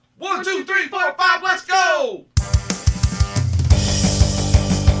3, 4, 5, let's go!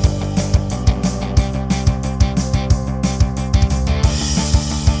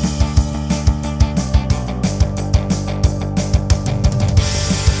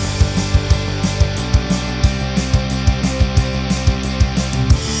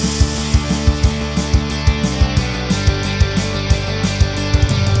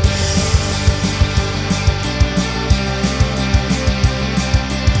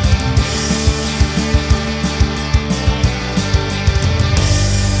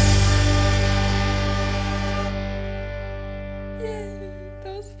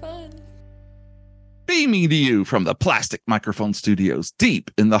 Beaming to you from the Plastic Microphone Studios deep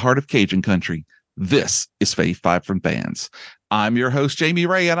in the heart of Cajun country, this is Fave from Fans. I'm your host, Jamie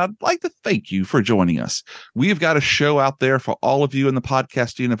Ray, and I'd like to thank you for joining us. We've got a show out there for all of you in the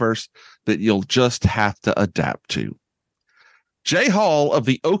podcast universe that you'll just have to adapt to. Jay Hall of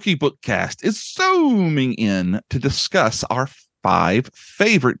the Okie Bookcast is zooming in to discuss our 5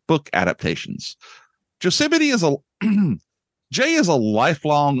 favorite book adaptations. Yosemite is Jay is a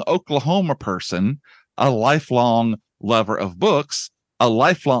lifelong Oklahoma person, a lifelong lover of books,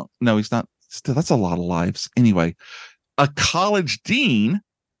 no, he's not. Still, that's a lot of lives. Anyway, a college dean,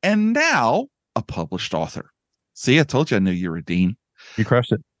 and now a published author. See, I told you I knew you were a dean. You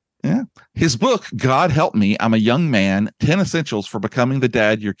crushed it. Yeah. His book, God Help Me, I'm a Young Man, 10 Essentials for Becoming the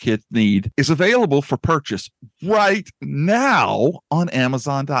Dad Your Kids Need, is available for purchase right now on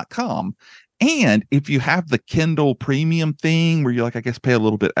Amazon.com. And if you have the Kindle premium thing where you I guess pay a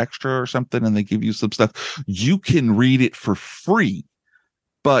little bit extra or something and they give you some stuff, you can read it for free,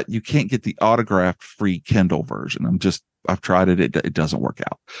 but you can't get the autographed free Kindle version. I've tried it. It doesn't work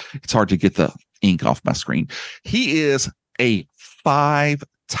out. It's hard to get the ink off my screen. He is a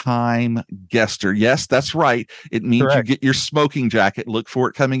 5-time guester. Yes, that's right. It means Correct. You get your smoking jacket. Look for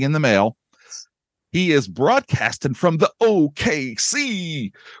it coming in the mail. He is broadcasting from the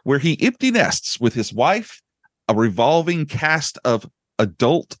OKC, where he empty nests with his wife, a revolving cast of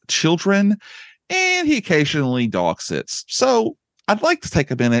adult children, and he occasionally dog sits. So I'd like to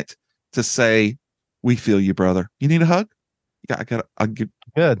take a minute to say, we feel you, brother. You need a hug? I'm good.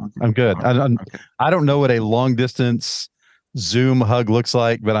 I'm good. Okay. I don't know what a long distance Zoom hug looks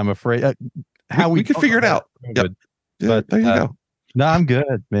like, but I'm afraid we can figure it out. Yep. Yeah, but there you go. No, I'm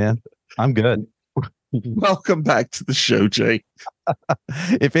good, man. I'm good. Welcome back to the show, Jay.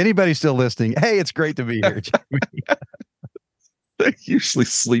 If anybody's still listening, hey, it's great to be here. They're usually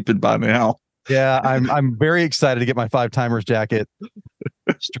sleeping by now. Yeah, I'm very excited to get my 5-timers jacket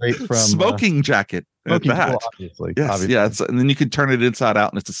straight from smoking jacket. Smoking, well, obviously. Yes, obviously. Yeah, and then you can turn it inside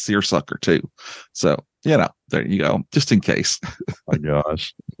out, and it's a seersucker too. So there you go, just in case. Oh my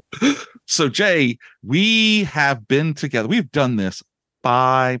gosh. So Jay, we have been together. We've done this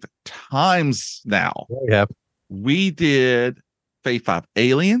 5 times now. Yeah, we did Fave 5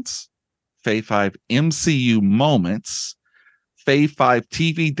 Aliens, Fave 5 MCU Moments, Fave 5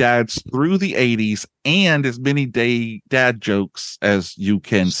 TV Dads through the 80s, and as many dad jokes as you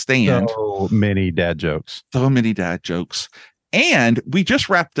can stand. So many dad jokes. And we just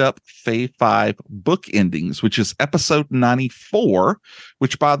wrapped up Fave 5 Book Endings, which is episode 94,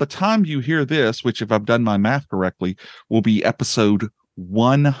 which by the time you hear this, which if I've done my math correctly, will be episode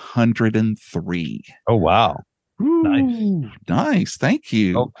 103. Oh, wow. Ooh, nice. Thank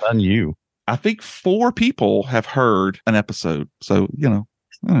you. Well done, you. I think 4 people have heard an episode. So, I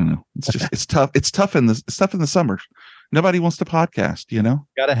don't know. It's tough. It's tough in the summer. Nobody wants to podcast,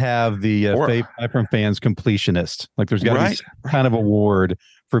 Got to have the Fave from Fans completionist. Like there's got to be some kind of award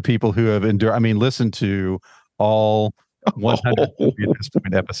for people who have endured. I mean, listen to all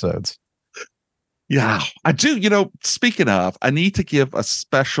 100 episodes. Yeah, I do. Speaking of, I need to give a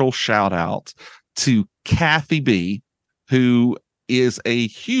special shout out to Kathy B, who is a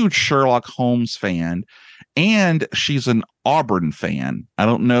huge Sherlock Holmes fan, and she's an Auburn fan. I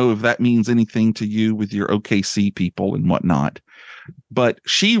don't know if that means anything to you with your OKC people and whatnot, but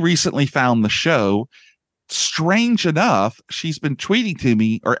she recently found the show. Strange enough, she's been tweeting to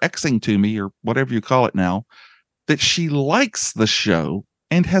me or Xing to me or whatever you call it now, that she likes the show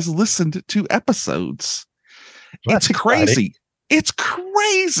and has listened to episodes. It's crazy. It's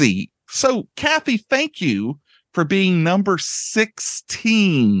crazy. So, Kathy, thank you for being number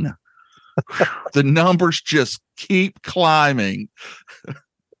 16. The numbers just keep climbing.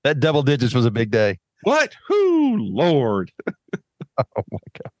 That double digits was a big day. What? Who? Lord. Oh, my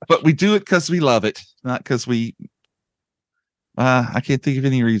God. But we do it because we love it, not because I can't think of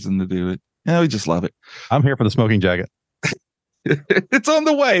any reason to do it. We just love it. I'm here for the smoking jacket. It's on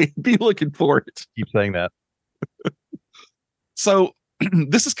the way. Be looking for it. Keep saying that. So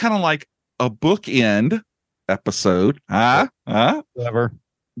this is kind of like a bookend episode. Clever.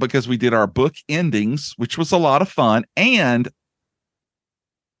 Because we did our book endings, which was a lot of fun. And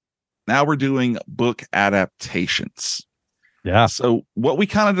now we're doing book adaptations. Yeah. So what we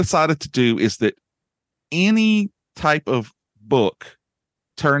kind of decided to do is that any type of book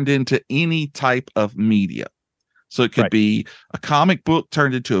turned into any type of media. So it could be a comic book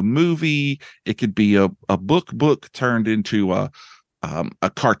turned into a movie. It could be a book turned into a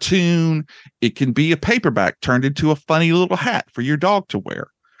cartoon. It can be a paperback turned into a funny little hat for your dog to wear.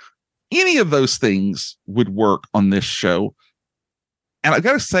 Any of those things would work on this show. And I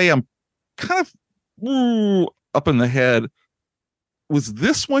got to say, I'm kind of up in the head. Was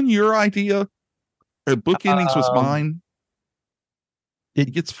this one your idea? Book endings was mine.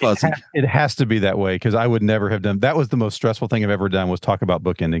 It gets fuzzy. It has to be that way because I would never have done. That was the most stressful thing I've ever done was talk about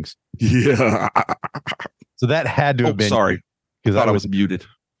book endings. Yeah. So that had to have been. Sorry, because I was muted.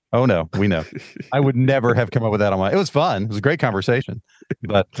 Oh no, we know. I would never have come up with that on my. It was fun. It was a great conversation,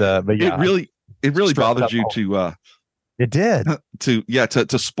 but yeah, it really bothered you to. It did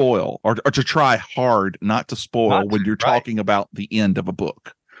to spoil or to try hard not to spoil when you're talking about the end of a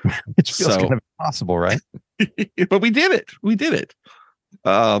book. It feels kind of impossible, right? But we did it.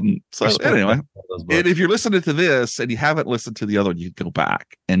 So anyway, and if you're listening to this and you haven't listened to the other one, you can go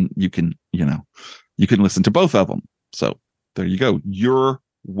back and you can listen to both of them. So there you go. You're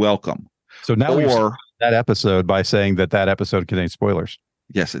welcome. So now we start that episode by saying that episode contains spoilers.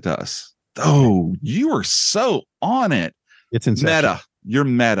 Yes, it does. Oh, you are so on it. It's Inception. Meta. You're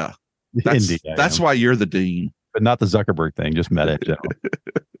meta. That's why you're the dean. But not the Zuckerberg thing, just meta.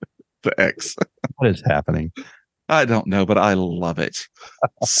 The X. What is happening? I don't know, but I love it.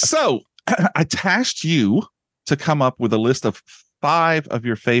 So I tasked you to come up with a list of 5 of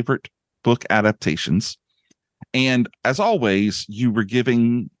your favorite book adaptations. And as always, you were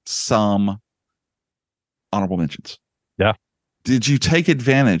giving some honorable mentions. Yeah. Did you take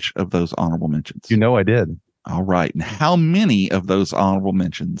advantage of those honorable mentions? You know I did. All right. And how many of those honorable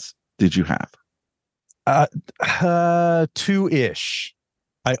mentions did you have? 2-ish.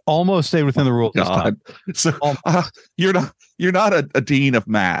 I almost stayed within the rules this time. So you're not a dean of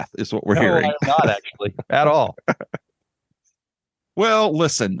math, is what we're hearing. I'm not actually at all. Well,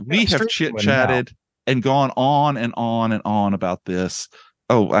 listen, we have chit-chatted and gone on and on and on about this.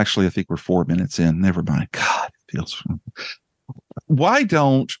 Oh, actually, I think we're 4 minutes in. Never mind. God, it feels. Why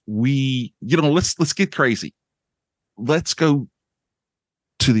don't we? Let's get crazy. Let's go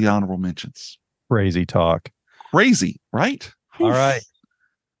to the honorable mentions. Crazy talk. Crazy, right? All right.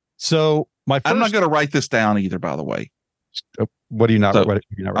 So I'm not going to write this down either. By the way, what are you not?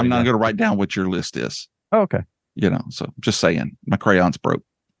 I'm not going to write down what your list is. Oh, okay. So just saying, my crayon's broke.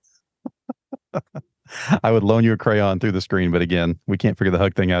 I would loan you a crayon through the screen, but again, we can't figure the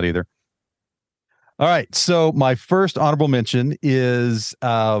hug thing out either. All right. So my first honorable mention is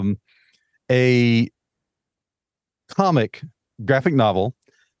a comic graphic novel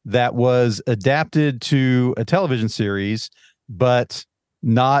that was adapted to a television series, but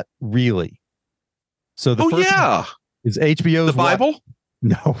not really. So the first one is HBO's The Bible?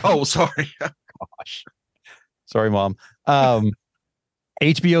 No. Oh, sorry. Gosh. Sorry, Mom.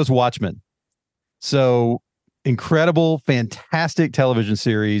 HBO's Watchmen. So incredible, fantastic television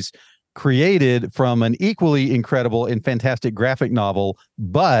series created from an equally incredible and fantastic graphic novel,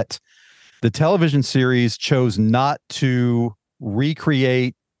 but the television series chose not to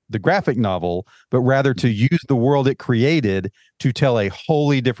recreate the graphic novel, but rather to use the world it created to tell a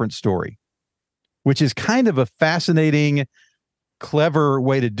wholly different story, which is kind of a fascinating, clever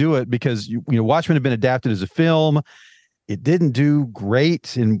way to do it because Watchmen had been adapted as a film. It didn't do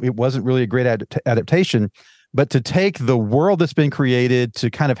great, and it wasn't really a great adaptation. But to take the world that's been created,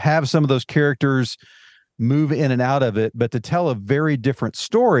 to kind of have some of those characters move in and out of it, but to tell a very different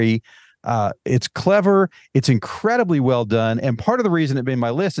story, it's clever. It's incredibly well done. And part of the reason it made my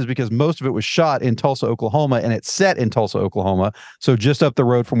list is because most of it was shot in Tulsa, Oklahoma, and it's set in Tulsa, Oklahoma. So just up the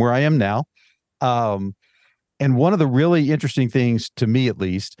road from where I am now. And one of the really interesting things, to me at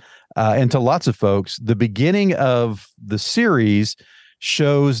least, and to lots of folks, the beginning of the series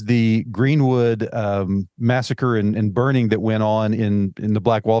shows the Greenwood massacre and burning that went on in the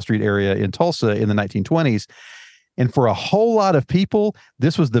Black Wall Street area in Tulsa in the 1920s. And for a whole lot of people,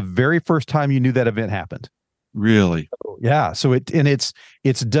 this was the very first time you knew that event happened. Really? Yeah. So it's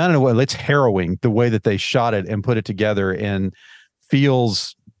done in a way, it's harrowing the way that they shot it and put it together, and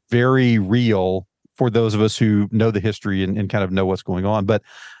feels very real for those of us who know the history and kind of know what's going on. But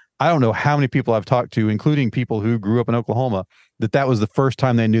I don't know how many people I've talked to, including people who grew up in Oklahoma, that was the first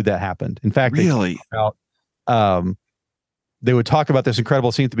time they knew that happened. In fact, really, they talk about they would talk about this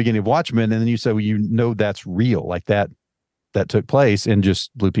incredible scene at the beginning of Watchmen, and then you say, well, that's real, like that took place, and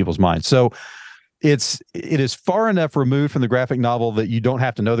just blew people's minds. So it is far enough removed from the graphic novel that you don't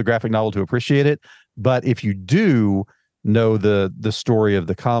have to know the graphic novel to appreciate it. But if you do know the story of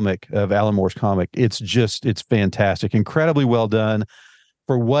the comic, of Alan Moore's comic, it's fantastic, incredibly well done.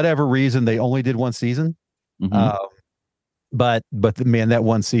 For whatever reason, they only did one season. Mm-hmm. But man, that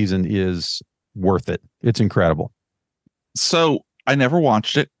one season is worth it. It's incredible. So I never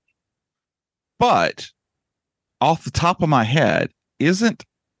watched it, but off the top of my head, isn't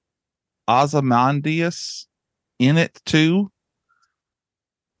Ozymandias in it too?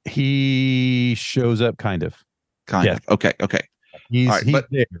 He shows up kind of. Okay. He's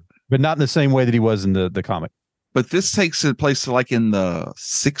there, but not in the same way that he was in the comic. But this takes place like in the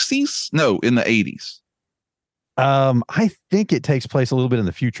 60s? No, in the 80s. I think it takes place a little bit in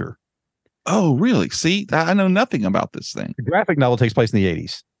the future. Oh, really? See, I know nothing about this thing. The graphic novel takes place in the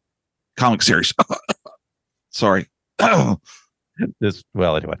 80s. Comic series. Sorry. Anyway.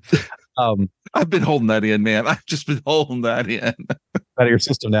 I've been holding that in, man. I've just been holding that in. Out of your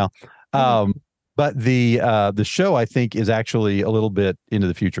system now. But the show, I think, is actually a little bit into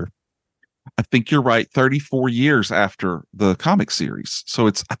the future. I think you're right. 34 years after the comic series. So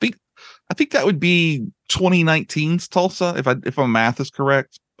I think that would be 2019's Tulsa, if my math is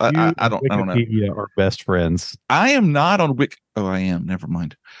correct. I don't know. Are best friends. I am not on Wik. Oh, I am. Never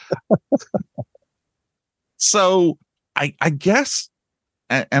mind. So I guess,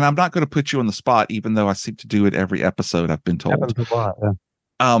 and I'm not going to put you on the spot, even though I seem to do it every episode, I've been told. Happens a lot,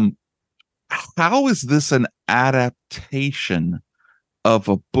 yeah. How is this an adaptation of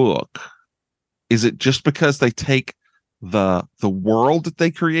a book? Is it just because they take the world that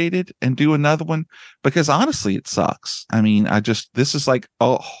they created and do another one? Because honestly, it sucks. I mean, this is like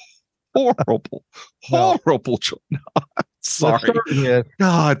a horrible. Sorry.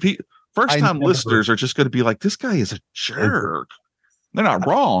 God, first time listeners are just going to be like, this guy is a jerk. They're not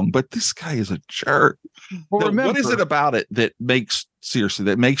wrong, but this guy is a jerk. Well, remember, what is it about it that makes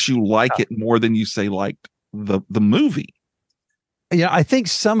you like it more than you say liked the movie? Yeah, I think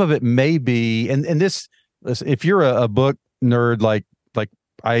some of it may be, and this, if you're a book nerd like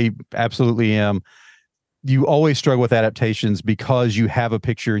I absolutely am, you always struggle with adaptations because you have a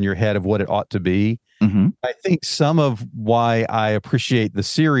picture in your head of what it ought to be. Mm-hmm. I think some of why I appreciate the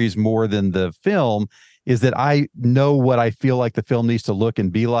series more than the film is that I know what I feel like the film needs to look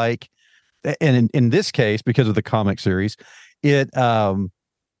and be like. And in this case, because of the comic series, you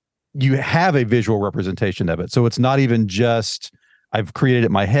have a visual representation of it. So it's not even just I've created it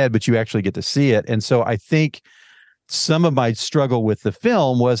in my head, but you actually get to see it. And so I think some of my struggle with the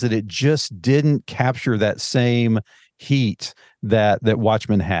film was that it just didn't capture that same heat that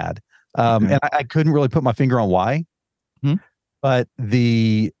Watchmen had. And I couldn't really put my finger on why. Hmm. But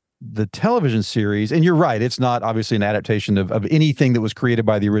the television series, and you're right, it's not obviously an adaptation of anything that was created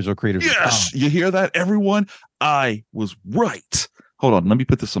by the original creators. Yes, you hear that, everyone? I was right. Hold on, let me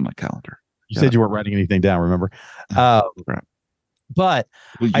put this on my calendar. You said you weren't writing anything down, remember? Right. But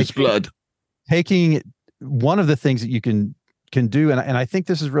we'll use blood. Taking one of the things that you can do, and I think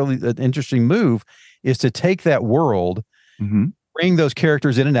this is really an interesting move, is to take that world, mm-hmm. bring those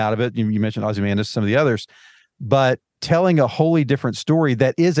characters in and out of it. You mentioned Ozymandias, some of the others, but telling a wholly different story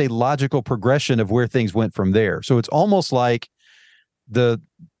that is a logical progression of where things went from there. So it's almost like the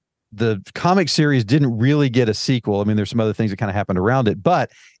comic series didn't really get a sequel. I mean, there's some other things that kind of happened around it,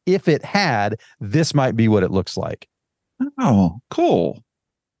 but if it had, this might be what it looks like. Oh, cool.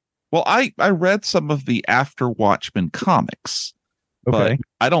 Well, I read some of the After Watchmen comics, but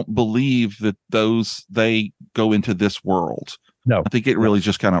I don't believe that they go into this world. No, I think it really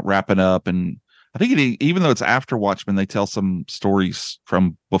just kind of wrapping up, and I think even though it's After Watchmen, they tell some stories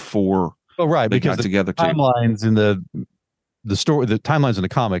from before. Oh, right, they because got together too. Timelines in the story, the timelines in the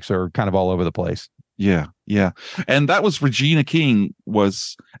comics are kind of all over the place. Yeah, and that was Regina King and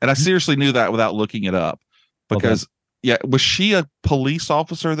I seriously knew that without looking it up because. Okay. Yeah, was she a police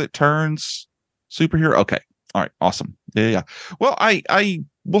officer that turns superhero? Okay, all right, awesome. Yeah. Well, I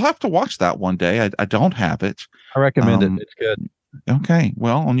will have to watch that one day. I don't have it. I recommend it. It's good. Okay,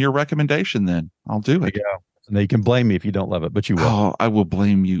 well, on your recommendation, then I'll do it. Yeah. Now you can blame me if you don't love it, but you will. Oh, I will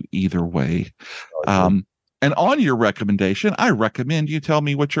blame you either way. And on your recommendation, I recommend you tell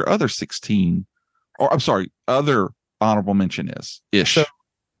me what your other 16, or I'm sorry, other honorable mention is. So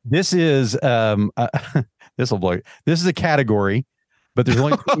this is this will blow you. This is a category, but there's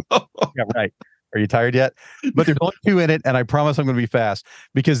only two. Yeah, right. Are you tired yet? But there's only two in it, and I promise I'm going to be fast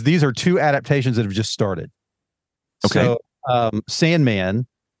because these are two adaptations that have just started. Okay. So Sandman,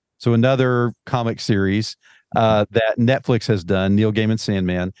 so another comic series that Netflix has done, Neil Gaiman's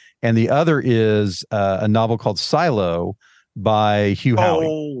Sandman, and the other is a novel called Silo by Hugh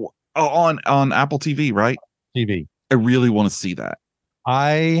Howey. On Apple TV, right? TV. I really want to see that.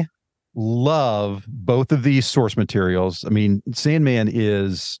 I love both of these source materials. I mean, Sandman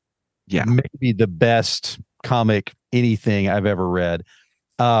is maybe the best comic anything I've ever read.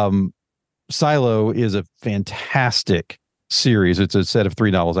 Silo is a fantastic series. It's a set of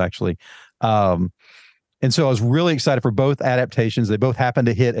 3 novels, actually. And so I was really excited for both adaptations. They both happened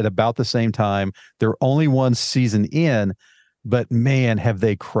to hit at about the same time. They're only one season in, but man, have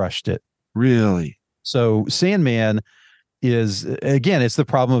they crushed it. Really? So Sandman is, again, it's the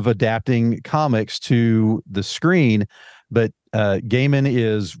problem of adapting comics to the screen. But Gaiman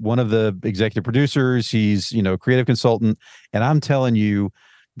is one of the executive producers. He's, creative consultant. And I'm telling you,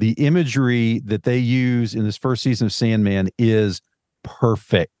 the imagery that they use in this first season of Sandman is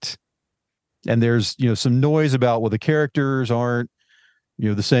perfect. And there's, some noise about, well, the characters aren't,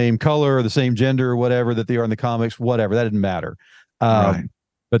 the same color or the same gender or whatever that they are in the comics, whatever. That didn't matter. Right.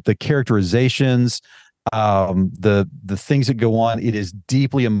 But the characterizations, the things that go on, it is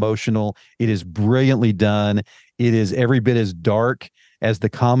deeply emotional. It is brilliantly done. It is every bit as dark as the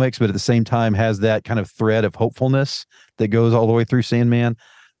comics, but at the same time has that kind of thread of hopefulness that goes all the way through Sandman.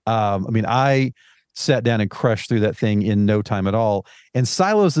 I sat down and crushed through that thing in no time at all. And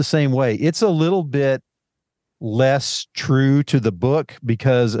Silo's the same way. It's a little bit less true to the book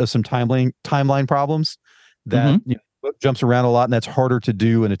because of some timeline problems that book jumps around a lot, and that's harder to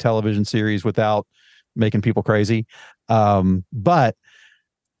do in a television series without making people crazy. But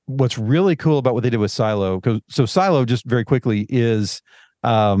what's really cool about what they did with Silo, so Silo, just very quickly, is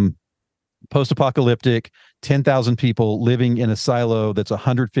post-apocalyptic, 10,000 people living in a silo that's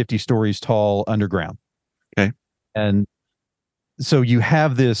 150 stories tall underground. Okay. And so you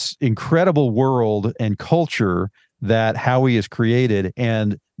have this incredible world and culture that Howie has created,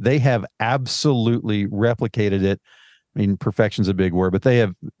 and they have absolutely replicated it. I mean, perfection's a big word, but they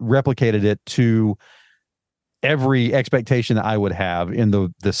have replicated it to every expectation I would have in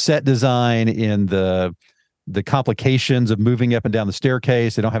the set design, in the complications of moving up and down the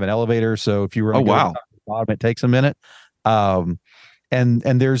staircase. They don't have an elevator, so if you were to go to the bottom, it takes a minute. And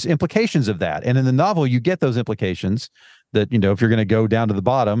there's implications of that. And in the novel, you get those implications that, if you're going to go down to the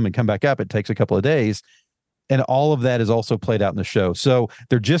bottom and come back up, it takes a couple of days. And all of that is also played out in the show. So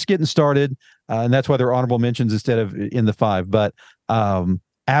they're just getting started. And that's why they're honorable mentions instead of in the 5. But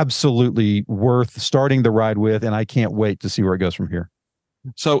absolutely worth starting the ride with. And I can't wait to see where it goes from here.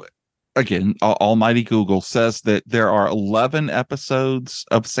 So again, almighty Google says that there are 11 episodes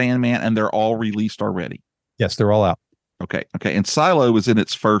of Sandman and they're all released already. Yes, they're all out. Okay. And Silo is in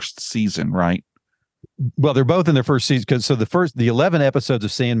its first season, right? Well, they're both in their first season, because the 11 episodes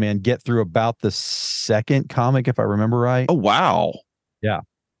of Sandman get through about the second comic, if I remember right. Oh, wow. Yeah.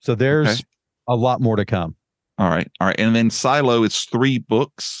 So there's a lot more to come. All right. And then Silo is 3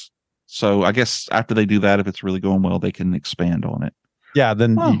 books. So I guess after they do that, if it's really going well, they can expand on it. Yeah.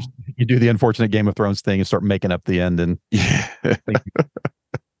 Then you do the unfortunate Game of Thrones thing and start making up the end. And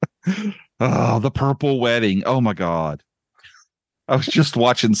oh, the purple wedding. Oh my God. I was just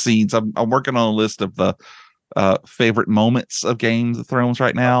watching scenes. I'm working on a list of the favorite moments of Game of Thrones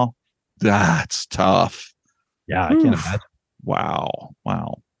right now. That's tough. Yeah, I can't imagine. Wow.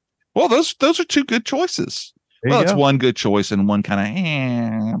 Well, those are 2 good choices. It's one good choice and one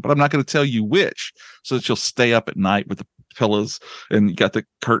kind of, but I'm not going to tell you which, so that you'll stay up at night with the pillows and you got the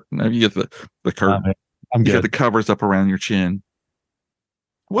curtain. You get the curtain. You got the covers up around your chin.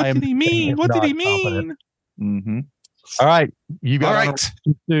 What did he mean? Mm-hmm. All right, you got all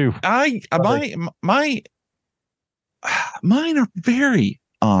right. Mine are very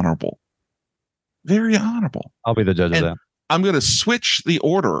honorable. Very honorable. I'll be the judge of that. I'm going to switch the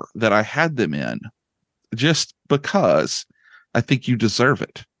order that I had them in, just because I think you deserve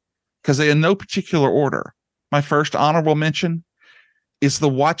it. Because in no particular order. My first honorable mention is the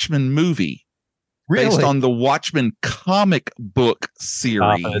Watchmen movie, based on the Watchmen comic book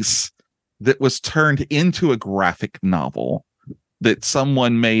series that was turned into a graphic novel that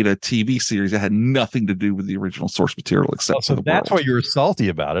someone made a TV series that had nothing to do with the original source material except for the that's world. why you were salty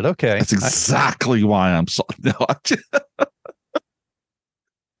about it. Okay. That's exactly why I'm salty.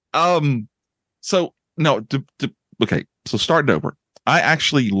 So starting over, I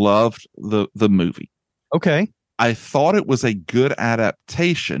actually loved the movie. Okay. I thought it was a good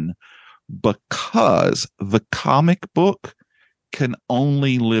adaptation because the comic book can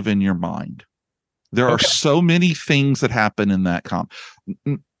only live in your mind. There are so many things that happen in that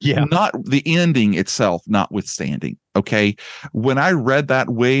Yeah. Not the ending itself, notwithstanding. Okay. When I read that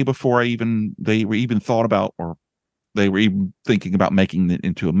way before they were even thought about, or they were even thinking about making it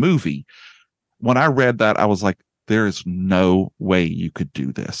into a movie. When I read that, I was like, there is no way you could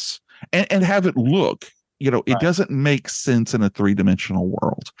do this and have it look, it doesn't make sense in a 3-dimensional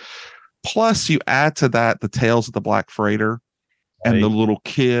world. Plus you add to that the Tales of the Black Freighter and the little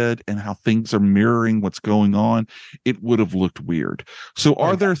kid and how things are mirroring what's going on. It would have looked weird. So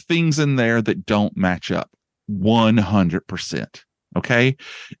are there things in there that don't match up? 100%. Okay.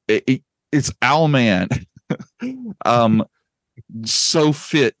 It's Owlman. So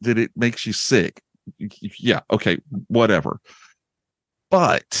fit that it makes you sick. Yeah. Okay. Whatever.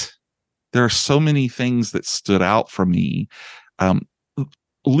 But there are so many things that stood out for me.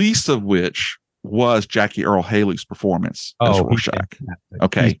 Least of which was Jackie Earle Haley's performance as Rorschach.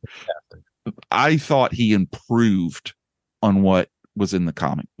 Okay. I thought he improved on what was in the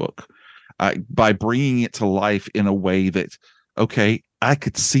comic book by bringing it to life in a way that, okay, I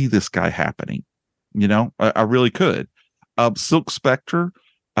could see this guy happening. I really could. Silk Spectre,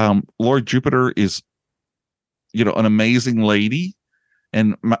 Lord Jupiter is, an amazing lady.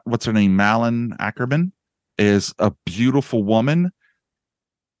 And what's her name? Malin Ackerman is a beautiful woman.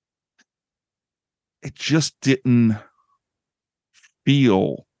 It just didn't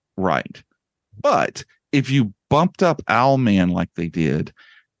feel right. But if you bumped up Owlman like they did,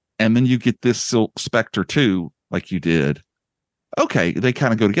 and then you get this Silk Spectre too, like you did, okay, they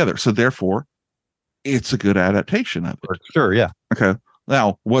kind of go together. So therefore, it's a good adaptation of it. Sure, yeah. Okay.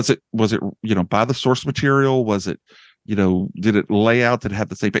 Now, was it by the source material? Was it, did it lay out that it had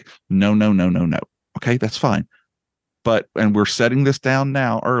the same? No. Okay, that's fine. And we're setting this down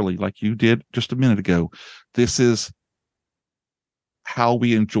now early, like you did just a minute ago. This is how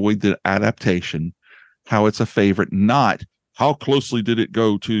we enjoyed the adaptation, how it's a favorite, not how closely did it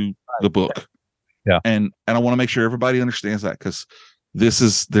go to the book. Yeah. And I want to make sure everybody understands that, because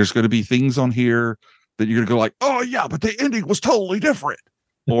there's going to be things on here that you're going to go like, oh yeah, but the ending was totally different.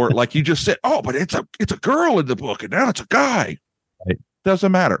 Or like you just said, oh, but it's a girl in the book and now it's a guy. Right.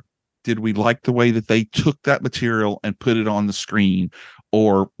 Doesn't matter. Did we like the way that they took that material and put it on the screen,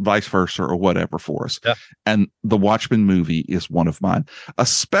 or vice versa, or whatever for us? Yeah. And the Watchmen movie is one of mine,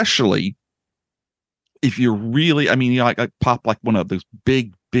 especially if you're really, like pop like one of those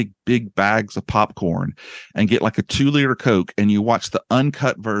big bags of popcorn and get like a 2-liter Coke, and you watch the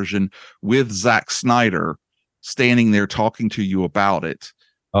uncut version with Zack Snyder standing there talking to you about it.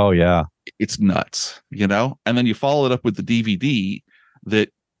 Oh yeah. It's nuts, and then you follow it up with the DVD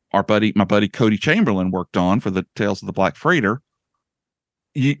that my buddy Cody Chamberlain worked on for the Tales of the Black Freighter.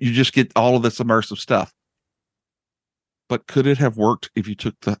 You just get all of this immersive stuff. But could it have worked if you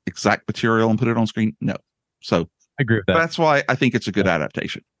took the exact material and put it on screen? No. So I agree with that. That's why I think it's a good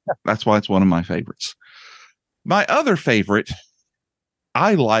adaptation. That's why it's one of my favorites. My other favorite,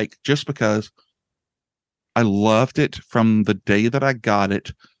 I like just because I loved it from the day that I got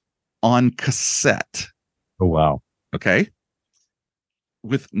it on cassette. Oh, wow. Okay.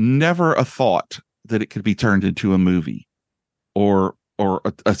 With never a thought that it could be turned into a movie or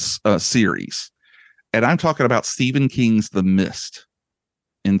a series. And I'm talking about Stephen King's The Mist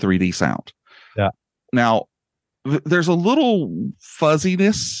in 3D sound. Yeah. Now, there's a little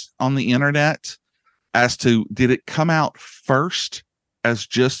fuzziness on the internet as to, did it come out first as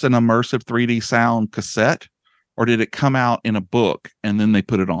just an immersive 3D sound cassette, or did it come out in a book and then they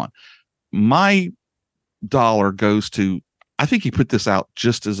put it on? My dollar goes to, I think he put this out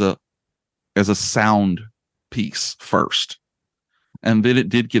just as a sound piece first, and then it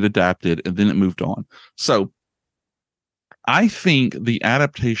did get adapted, and then it moved on. So I think the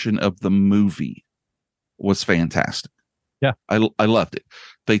adaptation of the movie was fantastic. Yeah. I loved it.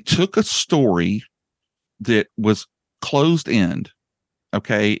 They took a story that was closed end.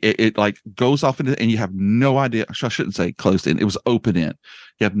 Okay. It like goes off into, and you have no idea. I shouldn't say closed end. It was open end.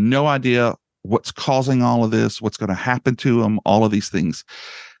 You have no idea what's causing all of this, what's going to happen to them, all of these things.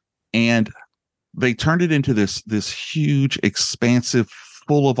 And they turned it into this huge, expansive,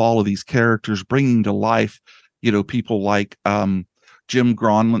 full of all of these characters, bringing to life, people like Jim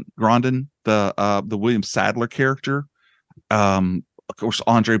Grondin, the William Sadler character, of course,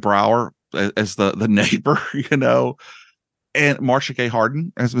 Andre Braugher as the neighbor, and Marcia Gay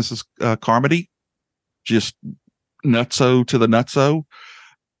Harden as Mrs. Carmody, just nutso to the nutso.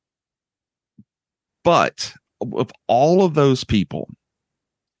 But of all of those people,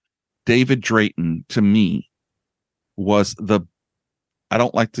 David Drayton, to me, was I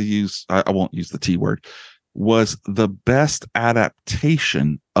won't use the T word, was the best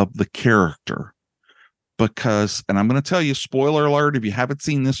adaptation of the character, because, and I'm going to tell you, spoiler alert, if you haven't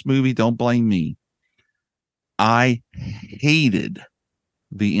seen this movie, don't blame me. I hated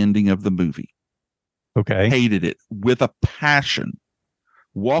the ending of the movie. Okay. Hated it with a passion.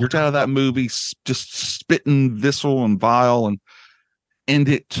 Walked out of that movie just spitting visceral and vile. And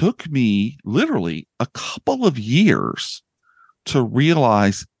it took me literally a couple of years to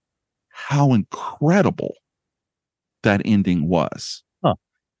realize how incredible that ending was. Huh.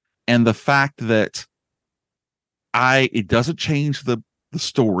 And the fact that it doesn't change the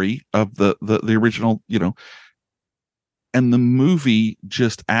story of the original, and the movie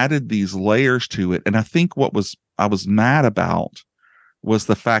just added these layers to it. And I think I was mad about was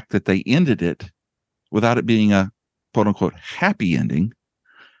the fact that they ended it without it being a quote unquote happy ending.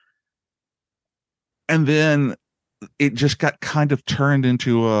 And then it just got kind of turned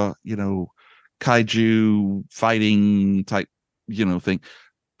into a, kaiju fighting type, thing.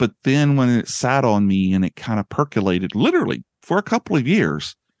 But then when it sat on me and it kind of percolated literally for a couple of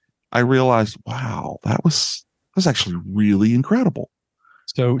years, I realized, wow, that was actually really incredible.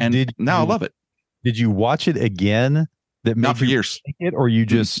 So I love it. Did you watch it again? That made not for years. It, or you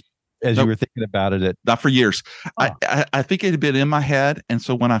just, as you were thinking about it, not for years. Huh. I think it had been in my head. And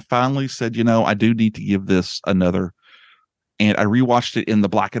so when I finally said, I do need to give this another, and I rewatched it in the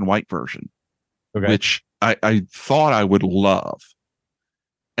black and white version, which I thought I would love.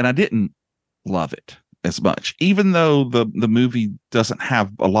 And I didn't love it as much, even though the movie doesn't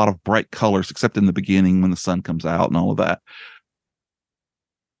have a lot of bright colors, except in the beginning when the sun comes out and all of that.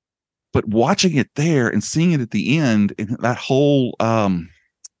 But watching it there and seeing it at the end, and that whole, the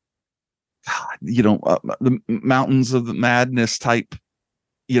mountains of the madness type,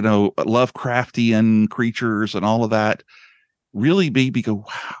 Lovecraftian creatures and all of that really made me go,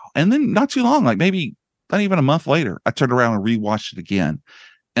 wow. And then not too long, like maybe not even a month later, I turned around and rewatched it again.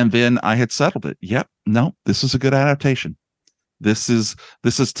 And then I had settled it. Yep. No, this is a good adaptation. This is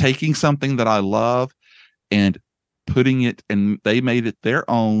taking something that I love and putting it, and they made it their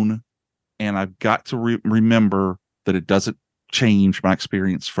own. And I've got to remember that it doesn't change my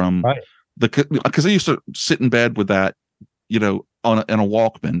experience from because I used to sit in bed with that, in a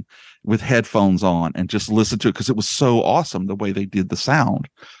Walkman with headphones on and just listen to it because it was so awesome the way they did the sound.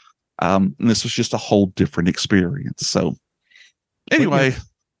 And this was just a whole different experience. So anyway,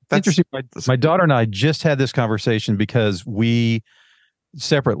 that's interesting. My daughter and I just had this conversation because we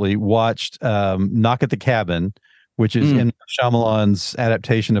separately watched Knock at the Cabin, which is in Shyamalan's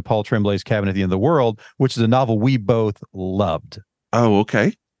adaptation of Paul Tremblay's Cabin at the End of the World, which is a novel we both loved. Oh,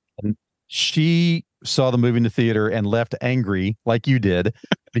 okay. And she saw the movie in the theater and left angry, like you did,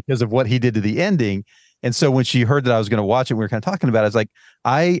 because of what he did to the ending. And so when she heard that I was going to watch it, we were kind of talking about it. It's like,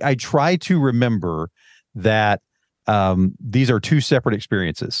 I try to remember that these are two separate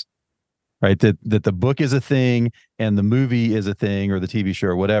experiences, right? That the book is a thing and the movie is a thing, or the TV show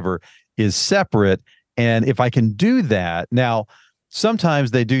or whatever is separate. And if I can do that now,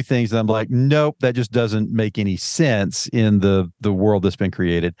 sometimes they do things that I'm like, nope, that just doesn't make any sense in the world that's been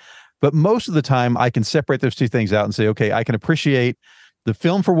created. But most of the time I can separate those two things out and say, okay, I can appreciate the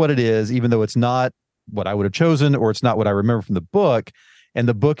film for what it is, even though it's not what I would have chosen, or it's not what I remember from the book. And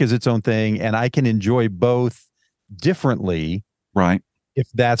the book is its own thing. And I can enjoy both differently. Right. If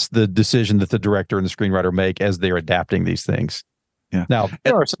that's the decision that the director and the screenwriter make as they're adapting these things. Yeah. Now,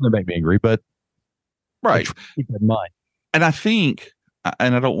 there are some that make me angry, but right. Keep that in mind. And I think,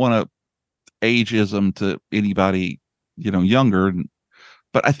 and I don't want to ageism to anybody, younger,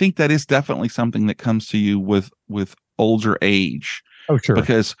 but I think that is definitely something that comes to you with older age. Oh, sure.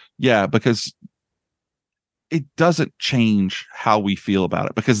 Because it doesn't change how we feel about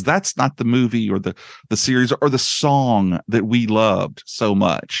it, because that's not the movie or the series or the song that we loved so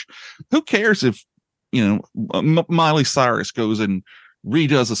much. Who cares if, Miley Cyrus goes and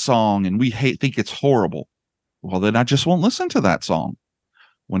redoes a song and we think it's horrible? Well, then I just won't listen to that song.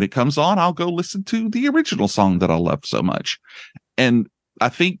 When it comes on, I'll go listen to the original song that I loved so much. And I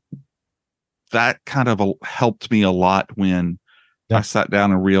think that kind of helped me a lot when I sat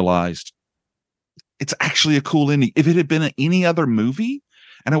down and realized it's actually a cool ending. If it had been any other movie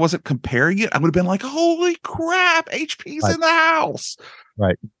and I wasn't comparing it, I would have been like, holy crap, HP's in the house.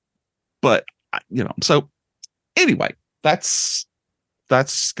 Right. But, so anyway, that's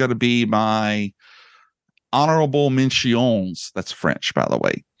going to be my honorable mentions. That's French, by the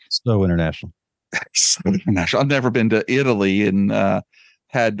way. So international. So international. I've never been to Italy and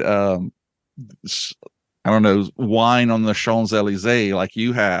had, I don't know, wine on the Champs-Elysees like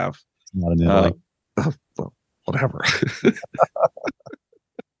you have. It's not in Italy. Well, whatever.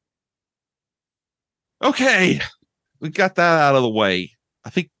 Okay. We got that out of the way. I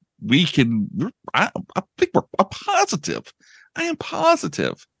think we can. I think we're positive. I am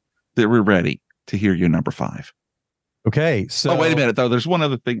positive that we're ready to hear your number 5. Okay. So wait a minute though. There's one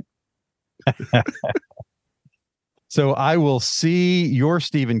other thing. So I will see your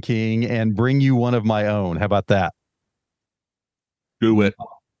Stephen King and bring you one of my own. How about that? Do it.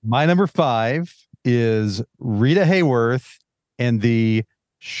 My number 5 is Rita Hayworth and the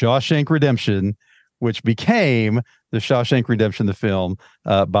Shawshank Redemption, which became the Shawshank Redemption, the film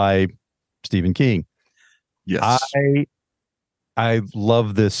by Stephen King. Yes. I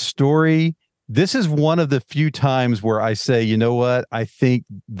love this story. This is one of the few times where I say, you know what? I think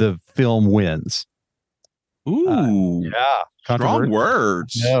the film wins. Ooh. Yeah. Strong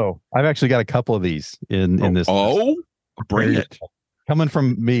words. No, I've actually got a couple of these in this. Oh, bring it. Coming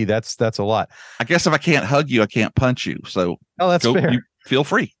from me, that's a lot. I guess if I can't hug you, I can't punch you. So that's fair. Feel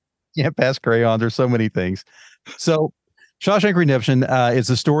free. Yeah, pass crayon. There's so many things. So Shawshank Redemption is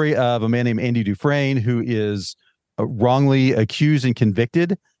the story of a man named Andy Dufresne who is wrongly accused and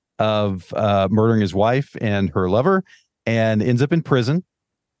convicted of murdering his wife and her lover, and ends up in prison,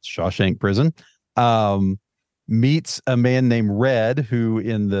 Shawshank prison. Meets a man named Red, who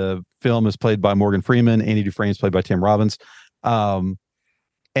in the film is played by Morgan Freeman. Andy Dufresne is played by Tim Robbins. And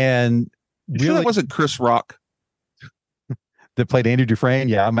really, sure that wasn't Chris Rock that played Andy Dufresne?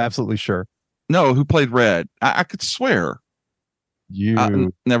 Yeah, I'm absolutely sure. No, who played Red? I could swear.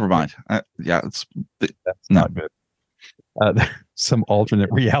 Never mind. That's not good. Some alternate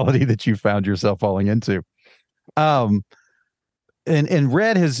reality that you found yourself falling into. And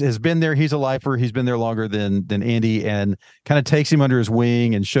Red has been there. He's a lifer. He's been there longer than Andy, and kind of takes him under his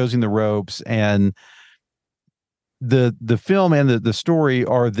wing and shows him the ropes. And the film and the story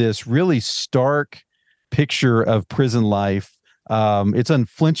are this really stark picture of prison life. It's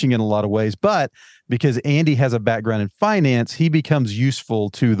unflinching in a lot of ways, but because Andy has a background in finance, he becomes useful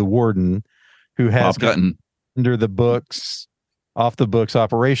to the warden, who has under the books, off the books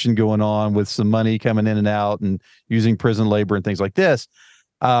operation going on with some money coming in and out and using prison labor and things like this.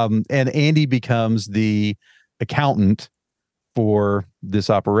 And Andy becomes the accountant for this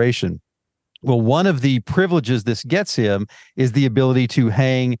operation. Well, one of the privileges this gets him is the ability to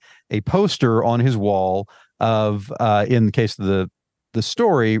hang a poster on his wall of, in the case of the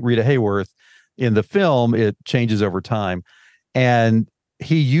story, Rita Hayworth. In the film, it changes over time. And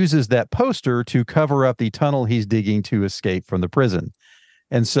he uses that poster to cover up the tunnel he's digging to escape from the prison.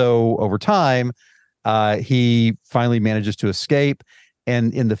 And so over time, he finally manages to escape.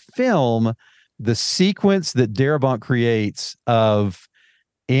 And in the film, the sequence that Darabont creates of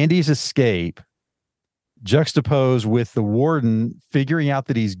Andy's escape juxtaposed with the warden figuring out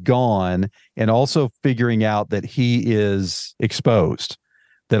that he's gone and also figuring out that he is exposed,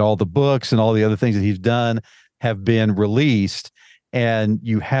 that all the books and all the other things that he's done have been released. And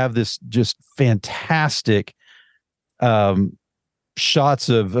you have this just fantastic shots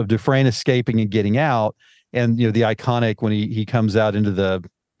of Dufresne escaping and getting out. And, the iconic when he comes out into the,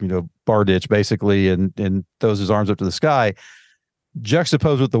 bar ditch basically and throws his arms up to the sky,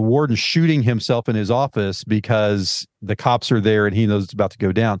 juxtaposed with the warden shooting himself in his office because the cops are there and he knows it's about to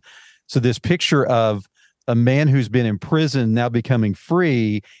go down. So this picture of a man who's been in prison now becoming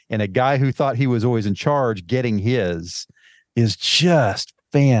free, and a guy who thought he was always in charge getting his, is just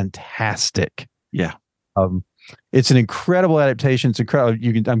fantastic. Yeah. It's an incredible adaptation. It's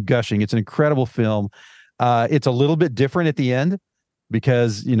incredible. I'm gushing. It's an incredible film. It's a little bit different at the end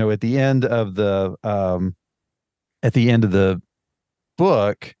because, at the end of the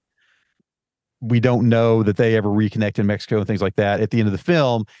book, we don't know that they ever reconnect in Mexico and things like that. At the end of the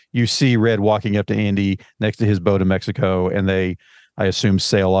film, you see Red walking up to Andy next to his boat in Mexico, and they, I assume,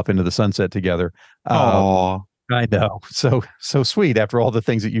 sail off into the sunset together. I know. So sweet after all the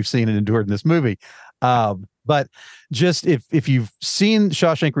things that you've seen and endured in this movie. But just if you've seen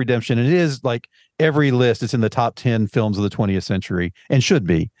Shawshank Redemption, and it is like every list, it's in the top 10 films of the 20th century and should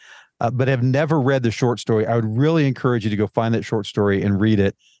be, but have never read the short story, I would really encourage you to go find that short story and read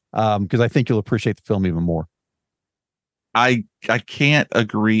it, because I think you'll appreciate the film even more. I can't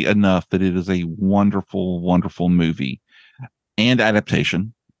agree enough that it is a wonderful, wonderful movie and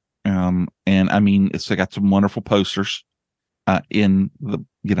adaptation. And I mean, it's got some wonderful posters in the,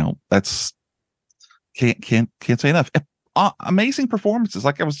 that's can't say enough. Amazing performances.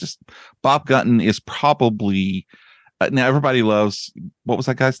 Like Bob Gunton is probably now everybody loves, what was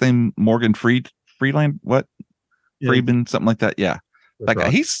that guy's name? Morgan Freeland, what? Yeah. Freeman, something like that. Yeah. That guy,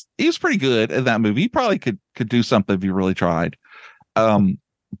 he was pretty good in that movie. He probably could do something if he really tried.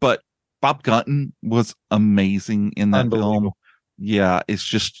 But Bob Gunton was amazing in that film. Yeah, it's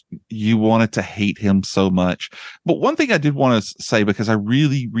just you wanted to hate him so much. But one thing I did want to say, because I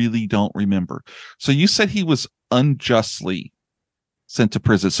really, really don't remember. So you said he was unjustly sent to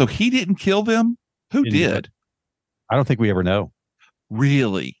prison. So he didn't kill them? Who did? I don't think we ever know.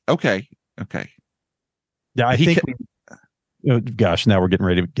 Really? Okay. Yeah, I think gosh, now we're getting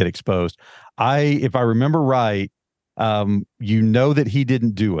ready to get exposed. If I remember right, that he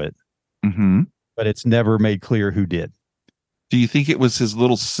didn't do it, but it's never made clear who did. Do you think it was his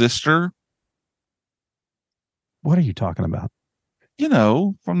little sister? What are you talking about?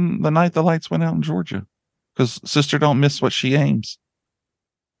 From the night the lights went out in Georgia, because sister don't miss what she aims.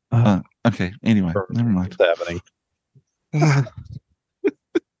 Okay. Anyway, never mind. What's happening?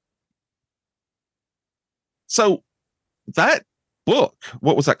 So that book,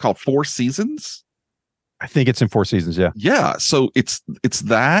 what was that called? 4 Seasons? I think it's in 4 seasons. Yeah. Yeah. So it's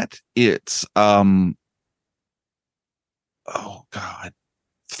that. It's oh God.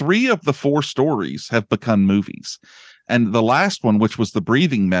 3 of the 4 stories have become movies. And the last one, which was The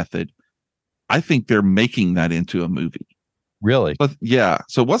Breathing Method, I think they're making that into a movie. Really? But yeah.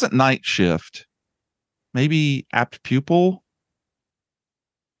 So it wasn't Night Shift. Maybe Apt Pupil.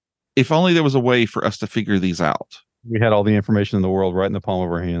 If only there was a way for us to figure these out. We had all the information in the world right in the palm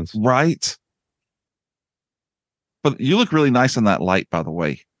of our hands. Right. But you look really nice in that light, by the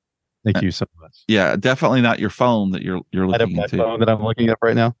way. Thank you so much. Yeah, definitely not your phone that you're looking into. Phone that I'm looking at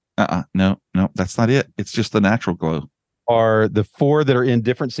right now. No, that's not it. It's just the natural glow. Are the 4 that are in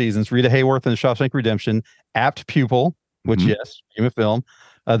different seasons: Rita Hayworth and Shawshank Redemption, Apt Pupil, which yes, became a film,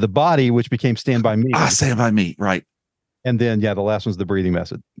 The Body, which became Stand By Me. Stand By Me, right? And then the last one's The Breathing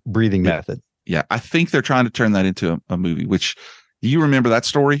Method. Method. Yeah, I think they're trying to turn that into a movie. Which, do you remember that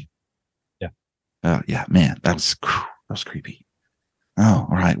story? Yeah. Yeah, man, that was creepy. Oh,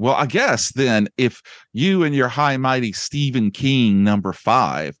 all right. Well, I guess then if you and your high mighty Stephen King number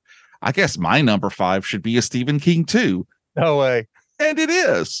 5, I guess my number 5 should be a Stephen King too. No way. And it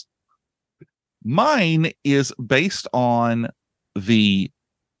is. Mine is based on the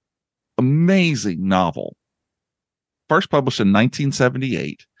amazing novel, first published in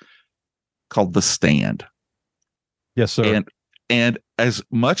 1978, called The Stand. Yes, sir. And as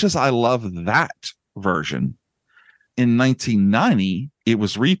much as I love that version, in 1990, it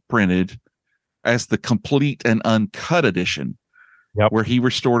was reprinted as the complete and uncut edition, where he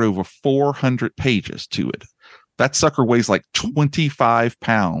restored over 400 pages to it. That sucker weighs like 25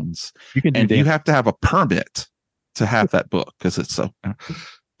 pounds. You have to have a permit to have that book, because it's so.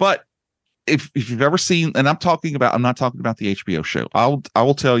 But if you've ever seen, and I'm not talking about the HBO show. I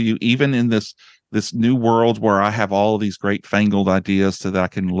will tell you, even in this new world where I have all of these great fangled ideas so that I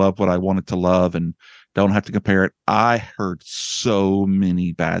can love what I wanted to love and don't have to compare it, I heard so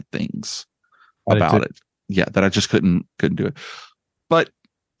many bad things about it. Yeah, that I just couldn't do it. But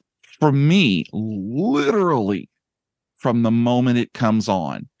for me, literally from the moment it comes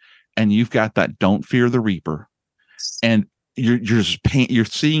on and you've got that Don't Fear the Reaper, and you're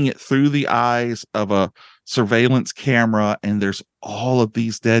seeing it through the eyes of a surveillance camera, and there's all of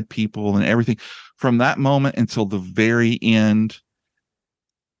these dead people and everything, from that moment until the very end,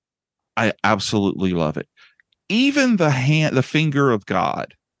 I absolutely love it. Even the finger of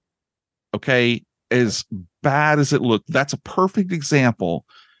God, okay, as bad as it looked, that's a perfect example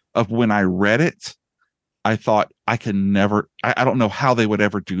of when I read it, I thought I don't know how they would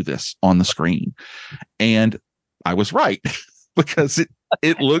ever do this on the screen. And I was right, because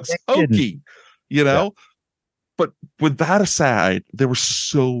it looks hokey, But with that aside, there were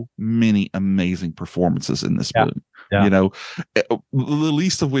so many amazing performances in this movie. Yeah. The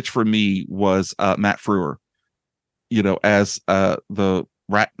least of which for me was Matt Frewer, as the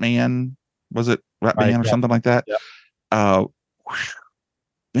Rat Man. Was it Rat Man or something like that? Yeah.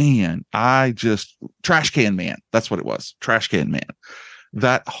 Man, Trash Can Man. That's what it was. Trash Can Man.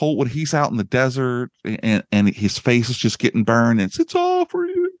 That whole, when he's out in the desert and his face is just getting burned, and it's all for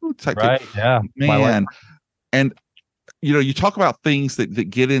you. Right. Yeah. Man. And you talk about things that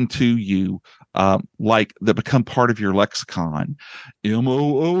get into you, like that become part of your lexicon.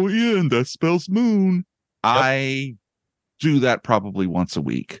 MOON, that spells moon. Yep. I do that probably once a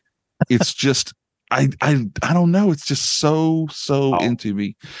week. It's just I don't know. It's just so into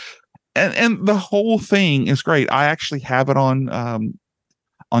me, and the whole thing is great. I actually have it on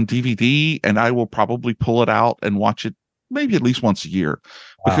DVD, and I will probably pull it out and watch it maybe at least once a year,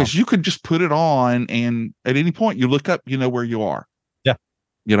 because you can just put it on, and at any point you look up, where you are. Yeah.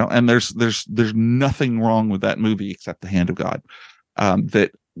 And there's nothing wrong with that movie except The Hand of God,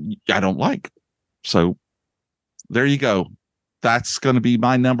 that I don't like. So there you go. That's going to be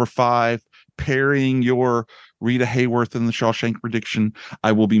my number 5. parrying your Rita Hayworth in the Shawshank prediction,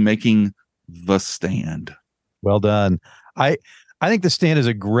 I will be making The Stand. Well done. I think The Stand is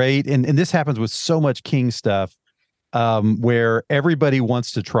a great, and this happens with so much King stuff, where everybody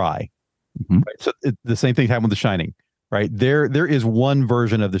wants to try. Mm-hmm. Right? So the same thing happened with The Shining, right? There is one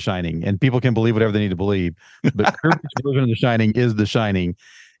version of The Shining, and people can believe whatever they need to believe, but Kubrick's version of The Shining is The Shining,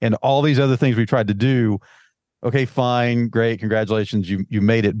 and all these other things we tried to do. Okay, fine, great, congratulations, you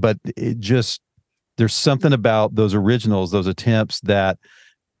made it, but it just, there's something about those originals, those attempts that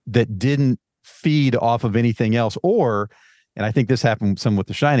didn't feed off of anything else, and I think this happened some with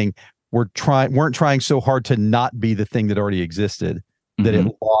The Shining, weren't trying so hard to not be the thing that already existed, that it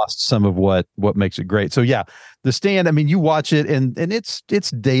lost some of what makes it great. So yeah, The Stand, I mean, you watch it and it's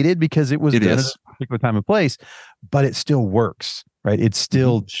dated because it was done at a particular time and place, but it still works, right? It's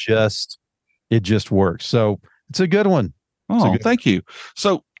still it just works. So it's a good one. Thank you.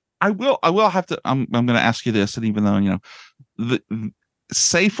 So I will have to, I'm going to ask you this. And even though,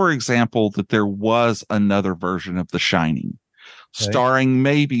 say for example, that there was another version of The Shining, starring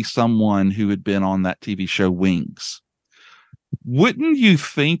maybe someone who had been on that TV show Wings. Wouldn't you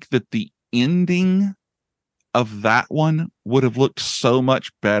think that the ending of that one would have looked so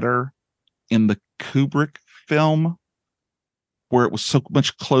much better in the Kubrick film, where it was so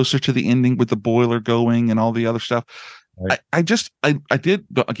much closer to the ending with the boiler going and all the other stuff? Right. I did,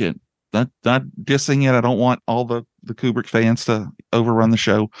 again, not dissing it. I don't want all the Kubrick fans to overrun the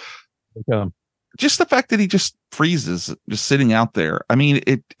show. Just the fact that he just freezes, just sitting out there. I mean,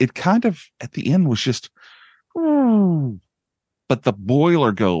 it kind of at the end was just, but the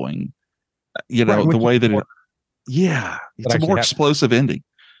boiler going, the way that it's a more explosive ending.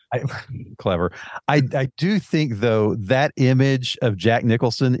 Clever. I do think though that image of Jack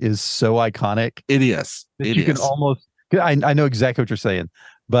Nicholson is so iconic. It is. Can almost. I know exactly what you're saying,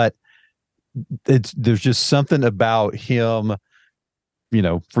 but there's just something about him,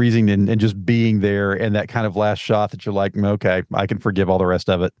 freezing and just being there, and that kind of last shot that you're like, okay, I can forgive all the rest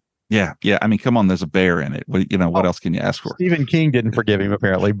of it. Yeah. I mean, come on, there's a bear in it. What else can you ask for? Stephen King didn't forgive him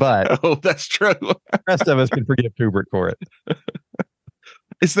apparently, but that's true. The rest of us can forgive Kubrick for it.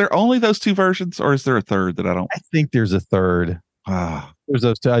 Is there only those two versions, or is there a third that I don't? I think there's a third. There's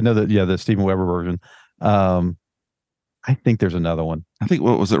those two. I know that. Yeah, the Stephen Weber version. I think there's another one. I think,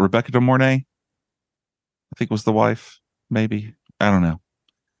 what was it? Rebecca De Mornay, I think was the wife. Maybe. I don't know.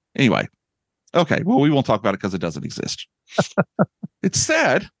 Anyway. Okay. Well, we won't talk about it because it doesn't exist. It's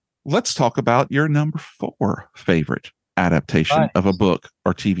sad. Let's talk about your number 4 favorite adaptation of a book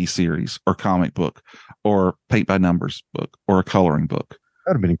or TV series or comic book or paint by numbers book or a coloring book.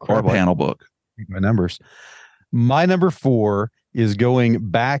 That would have been incredible. Or a panel book. Paint by numbers. My number 4 is going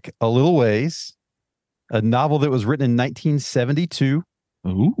back a little ways. A novel that was written in 1972.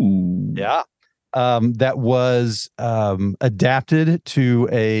 Ooh. Yeah. That was adapted to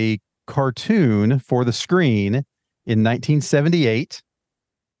a cartoon for the screen in 1978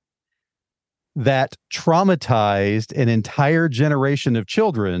 that traumatized an entire generation of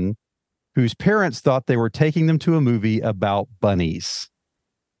children whose parents thought they were taking them to a movie about bunnies.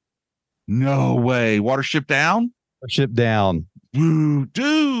 No way. Watership Down? Watership Down. Ooh,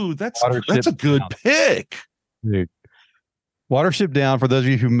 dude, that's a good pick. Dude. Watership Down, for those of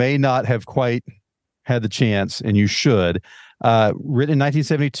you who may not have quite had the chance, and you should, written in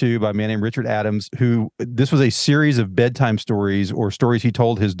 1972 by a man named Richard Adams, who, this was a series of bedtime stories or stories he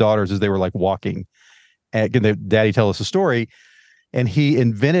told his daughters as they were like walking. And Daddy, tell us a story. And he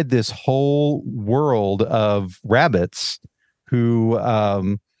invented this whole world of rabbits who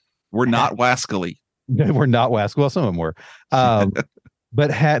were not wascally. They were not wascally. Well, some of them were.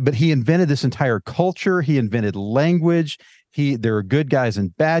 But he invented this entire culture. He invented language. There are good guys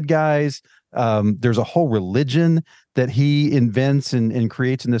and bad guys. There's a whole religion that he invents and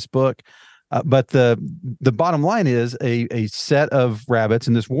creates in this book. But the bottom line is a set of rabbits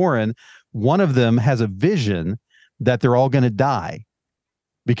in this warren. One of them has a vision that they're all going to die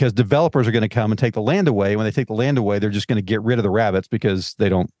because developers are going to come and take the land away. When they take the land away, they're just going to get rid of the rabbits because they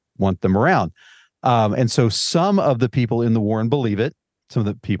don't want them around. And so some of the people in the warren believe it. Some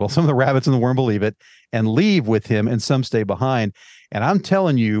of the rabbits in the warren believe it and leave with him, and some stay behind. And I'm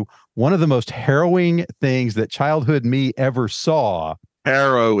telling you, one of the most harrowing things that childhood me ever saw.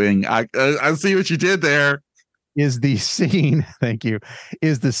 Harrowing. I see what you did there. Is the scene, thank you,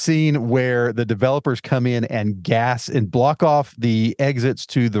 is the scene where the developers come in and gas and block off the exits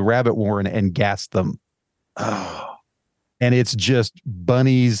to the rabbit warren and gas them. Oh. And it's just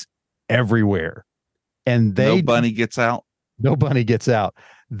bunnies everywhere. And no bunny gets out. No bunny gets out.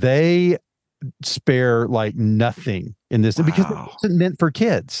 They spare like nothing in this because it wasn't meant for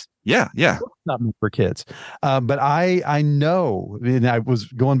kids. Yeah, yeah. It's not meant for kids. But I know, and I was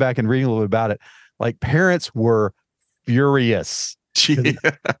going back and reading a little bit about it. Like parents were furious.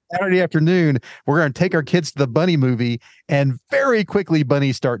 Saturday afternoon, we're going to take our kids to the bunny movie, and very quickly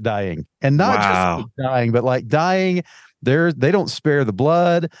bunnies start dying, and not just dying, but like dying. They don't spare the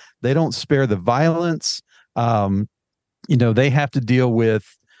blood, they don't spare the violence. They have to deal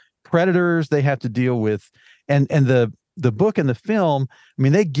with predators. They have to deal with, and the book and the film. I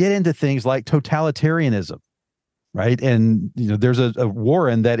mean, they get into things like totalitarianism, right? And there's a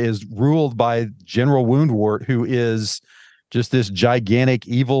Warren that is ruled by General Woundwort, who is just this gigantic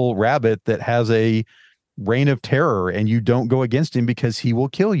evil rabbit that has a reign of terror, and you don't go against him because he will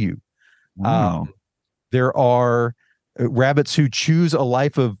kill you. Wow. There are rabbits who choose a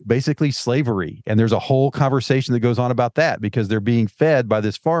life of basically slavery, and there's a whole conversation that goes on about that because they're being fed by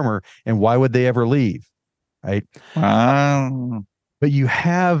this farmer, and why would they ever leave, right? Wow. But you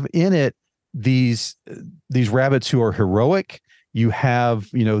have in it these rabbits who are heroic. You have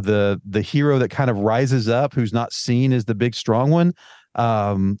the hero that kind of rises up, who's not seen as the big strong one.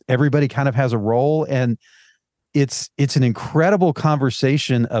 Everybody kind of has a role, and it's an incredible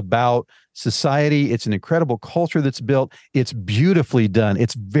conversation about society. It's an incredible culture that's built. It's beautifully done.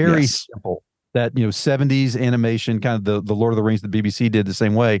 It's very simple. That 70s animation, kind of the Lord of the Rings, the BBC did the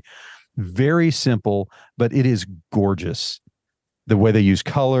same way. Very simple, but it is gorgeous. The way they use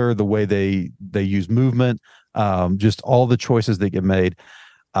color, the way they use movement, just all the choices that get made.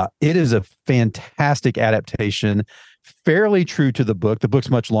 It is a fantastic adaptation, fairly true to the book. The book's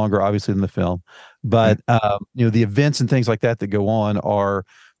much longer, obviously, than the film, but the events and things like that go on are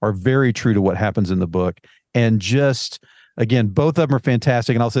very true to what happens in the book. And just again, both of them are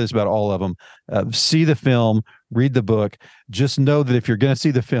fantastic. And I'll say this about all of them: see the film, read the book. Just know that if you're going to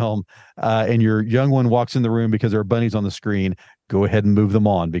see the film and your young one walks in the room because there are bunnies on the screen, go ahead and move them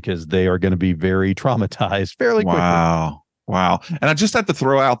on, because they are going to be very traumatized fairly quickly. Wow. And I just have to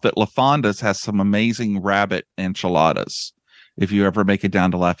throw out that La Fonda's has some amazing rabbit enchiladas. If you ever make it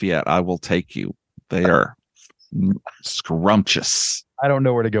down to Lafayette, I will take you. They are scrumptious. I don't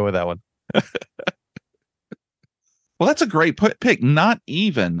know where to go with that one. Well, that's a great pick. Not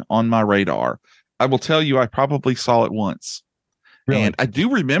even on my radar. I will tell you, I probably saw it once. Really? And I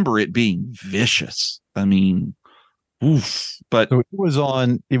do remember it being vicious. I mean, oof. But so it was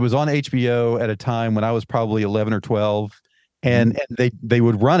on HBO at a time when I was probably 11 or 12, and they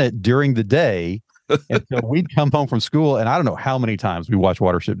would run it during the day. And so we'd come home from school, and I don't know how many times we watched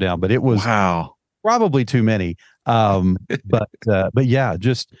Watership Down, but it was probably too many. But yeah,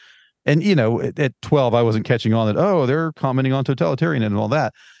 just, and at 12 I wasn't catching on that, they're commenting on totalitarian and all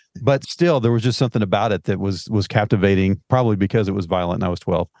that. But still, there was just something about it that was captivating, probably because it was violent and I was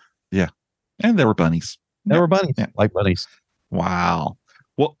 12. Yeah. And there were bunnies. There were bunnies. Yeah. Like bunnies. Wow.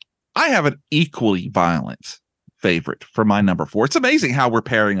 Well, I have an equally violent favorite for my number 4. It's amazing how we're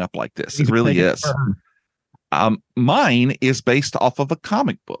pairing up like this. It really is. Mine is based off of a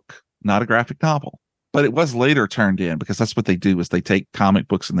comic book, not a graphic novel, but it was later turned in, because that's what they do, is they take comic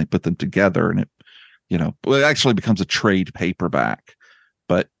books and they put them together, and it actually becomes a trade paperback.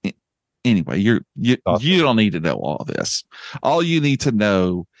 But anyway, you don't need to know all this. All you need to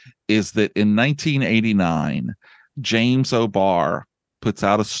know is that in 1989, James O'Barr puts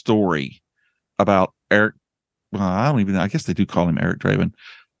out a story about Eric. Well, I don't even know. I guess they do call him Eric Draven,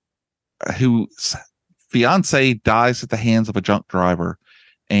 whose fiance dies at the hands of a junk driver,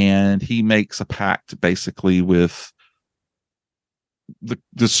 and he makes a pact basically with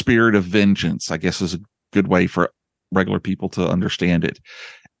the spirit of vengeance, I guess is a good way for regular people to understand it.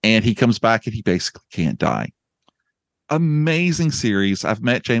 And he comes back and he basically can't die. Amazing series. I've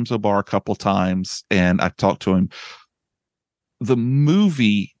met James O'Barr a couple times and I've talked to him. The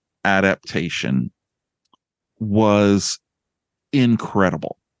movie adaptation was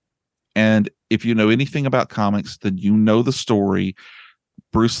incredible. And if you know anything about comics, then you know the story.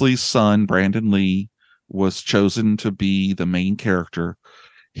 Bruce Lee's son, Brandon Lee, was chosen to be the main character.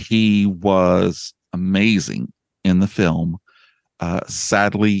 He was amazing in the film.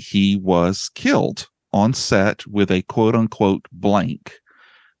 Sadly, he was killed on set with a quote unquote blank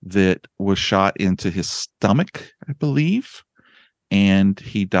that was shot into his stomach, I believe. And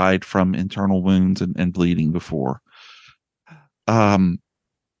he died from internal wounds and bleeding before.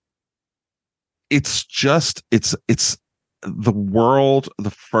 It's the world, the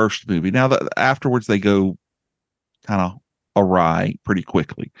first movie. Now that afterwards they go kind of awry pretty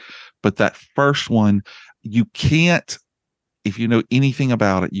quickly, but that first one, you can't, if you know anything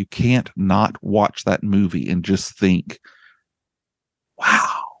about it, you can't not watch that movie and just think,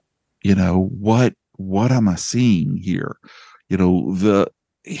 wow, what am I seeing here? The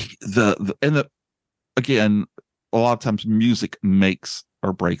the again, a lot of times music makes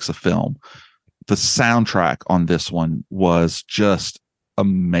or breaks a film. The soundtrack on this one was just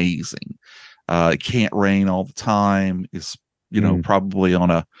amazing. It Can't Rain All the Time is, probably on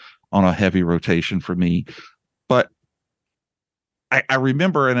a heavy rotation for me. But I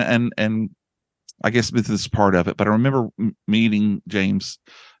remember, and I guess this is part of it, but I remember meeting James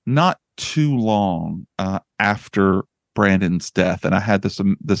not too long after Brandon's death, and I had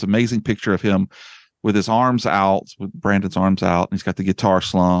this amazing picture of him with his arms out, with Brandon's arms out, and he's got the guitar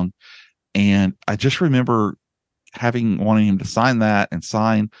slung. And I just remember wanting him to sign that and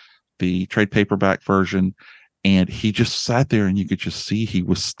sign the trade paperback version. And he just sat there, and you could just see he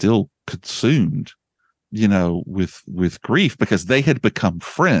was still consumed, with grief, because they had become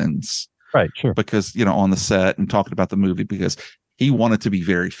friends. Right. Sure. Because, on the set and talking about the movie, because he wanted to be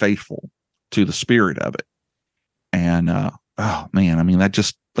very faithful to the spirit of it. And, oh man, I mean,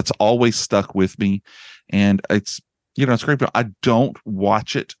 that's always stuck with me. And it's great, but I don't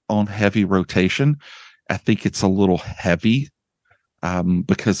watch it on heavy rotation. I think it's a little heavy,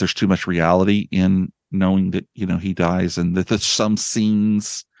 because there's too much reality in knowing that, he dies, and that there's some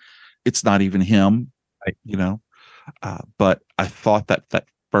scenes, it's not even him, right. But I thought that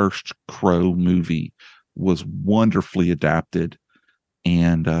first Crow movie was wonderfully adapted,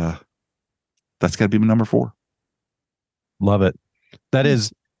 and that's got to be my number 4. Love it. That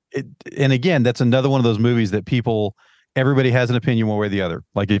is it. And again, that's another one of those movies that everybody has an opinion one way or the other.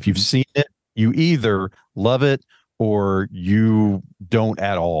 Like, if you've seen it, you either love it or you don't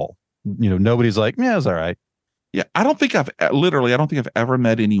at all. Nobody's like, yeah, it's all right. Yeah. I don't think I've ever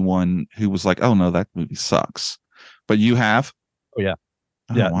met anyone who was like, oh no, that movie sucks. But you have? Oh yeah.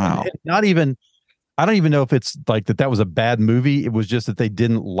 Oh, yeah. Wow. I don't even know if it's like that was a bad movie. It was just that they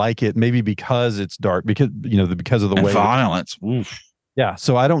didn't like it, maybe because it's dark, because of the way violence. Oof. Yeah.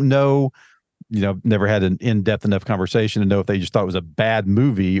 So I don't know, never had an in-depth enough conversation to know if they just thought it was a bad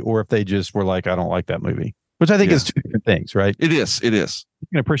movie, or if they just were like, I don't like that movie, which I think is two different things, right? It is. You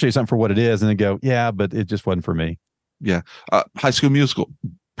can appreciate something for what it is and then go, yeah, but it just wasn't for me. Yeah. High School Musical,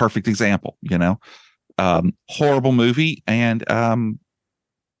 perfect example, horrible movie. And,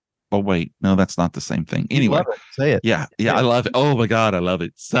 oh wait, no, that's not the same thing. Anyway, say it. Yeah. I love it. Oh my God, I love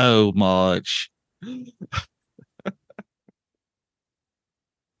it so much.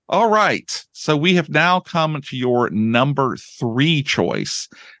 All right. So we have now come to your number 3 choice.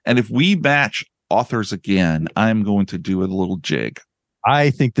 And if we match authors again, I'm going to do a little jig. I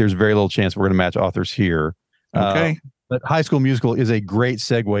think there's very little chance we're going to match authors here. Okay. But High School Musical is a great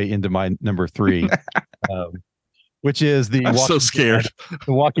segue into my number 3, which is I'm so scared.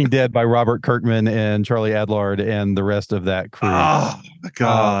 The Walking Dead by Robert Kirkman and Charlie Adlard and the rest of that crew. Oh my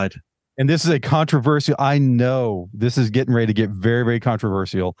God. And this is a controversial. I know this is getting ready to get very, very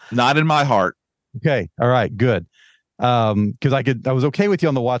controversial. Not in my heart. Okay. All right. Good. Because I was okay with you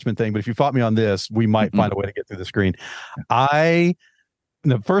on the Watchmen thing, but if you fought me on this, we might find a way to get through the screen.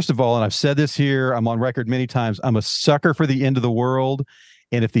 First of all, and I've said this here, I'm on record many times, I'm a sucker for the end of the world.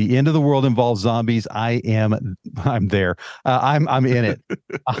 And if the end of the world involves zombies, I'm there. I'm in it.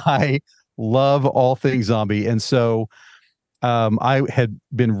 I love all things zombie. And so I had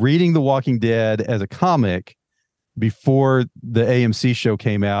been reading The Walking Dead as a comic before the AMC show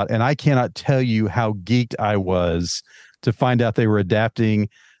came out, and I cannot tell you how geeked I was to find out they were adapting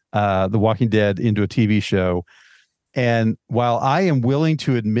The Walking Dead into a TV show. And while I am willing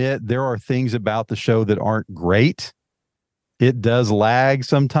to admit there are things about the show that aren't great, it does lag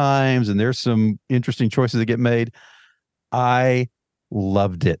sometimes, and there's some interesting choices that get made. I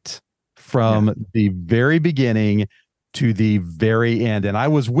loved it from the very beginning to the very end. And I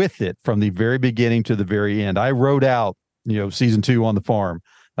was with it from the very beginning to the very end. I wrote out, season 2 on the farm.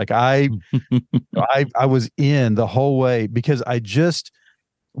 Like I was in the whole way because I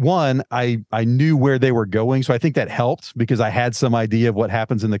knew where they were going. So I think that helped because I had some idea of what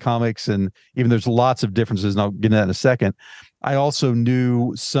happens in the comics. And even there's lots of differences, and I'll get into that in a second. I also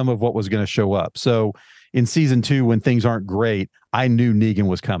knew some of what was going to show up. So in season 2, when things aren't great, I knew Negan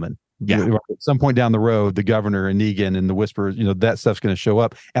was coming. Yeah. At some point down the road, the governor and Negan and the Whisperers, that stuff's going to show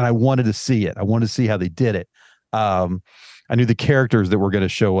up. And I wanted to see it. I wanted to see how they did it. I knew the characters that were going to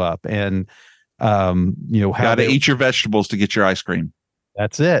show up, and how got to eat your vegetables to get your ice cream.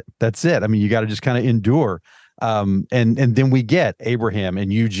 That's it. I mean, you got to just kind of endure. And then we get Abraham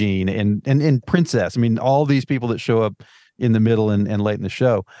and Eugene and Princess. I mean, all these people that show up in the middle and late in the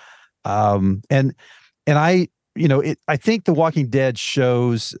show. And I think The Walking Dead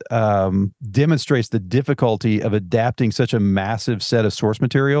demonstrates the difficulty of adapting such a massive set of source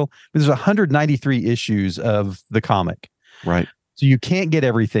material. There's 193 issues of the comic. Right. So you can't get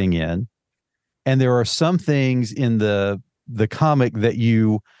everything in. And there are some things in the comic that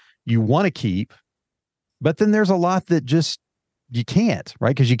you want to keep, but then there's a lot that just you can't,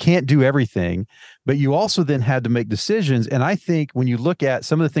 right? Because you can't do everything, but you also then had to make decisions. And I think when you look at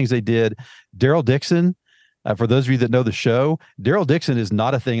some of the things they did, Daryl Dixon, for those of you that know the show, Daryl Dixon is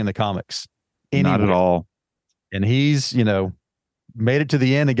not a thing in the comics. Not at all. And he's, made it to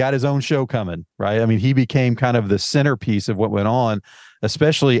the end and got his own show coming, right? I mean, he became kind of the centerpiece of what went on,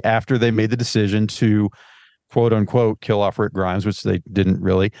 especially after they made the decision to quote unquote kill off Rick Grimes, which they didn't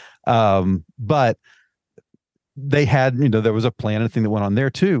really. But they had, there was a plan and thing that went on there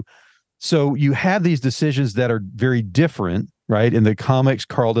too. So you have these decisions that are very different, right? In the comics,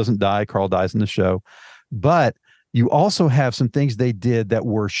 Carl doesn't die, Carl dies in the show. But you also have some things they did that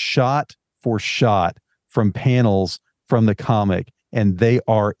were shot for shot from panels from the comic, and they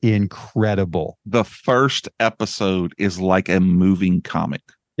are incredible. The first episode is like a moving comic.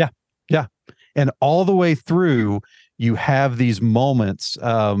 Yeah. Yeah. And all the way through, you have these moments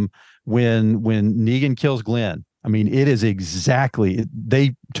when Negan kills Glenn. I mean, it is exactly,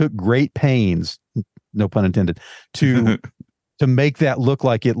 they took great pains, no pun intended, to make that look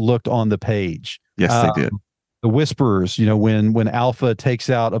like it looked on the page. Yes, they did. The Whisperers, when Alpha takes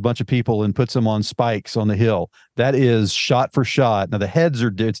out a bunch of people and puts them on spikes on the hill, that is shot for shot. Now the heads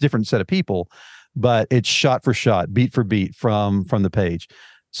it's a different set of people, but it's shot for shot, beat for beat from the page.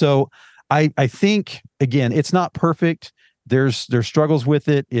 So I think, again, it's not perfect. There's struggles with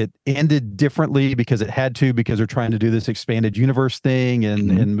it. It ended differently because it had to, because they're trying to do this expanded universe thing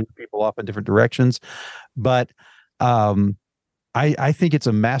and move people off in different directions. But I think it's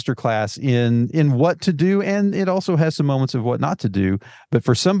a masterclass in what to do, and it also has some moments of what not to do. But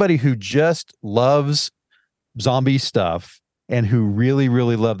for somebody who just loves zombie stuff and who really,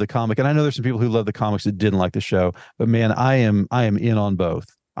 really love the comic, and I know there's some people who love the comics that didn't like the show, but man, I am in on both.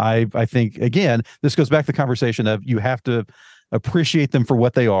 I think, again, this goes back to the conversation of you have to appreciate them for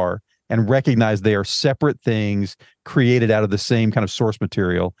what they are and recognize they are separate things created out of the same kind of source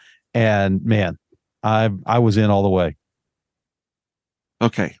material. And man, I was in all the way.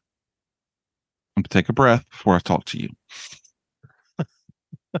 Okay. I'm going to take a breath before I talk to you.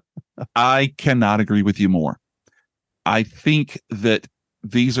 I cannot agree with you more. I think that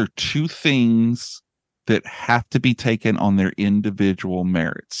these are two things that have to be taken on their individual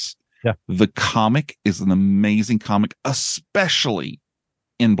merits. Yeah. The comic is an amazing comic, especially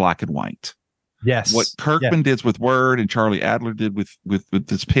in black and white. Yes. What Kirkman did with Word and Charlie Adler did with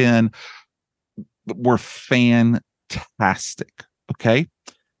his pen were fantastic. Okay.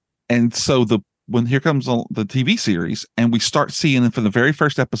 And so when here comes the TV series and we start seeing them from the very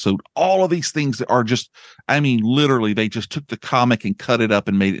first episode, all of these things that are just, I mean, literally, they just took the comic and cut it up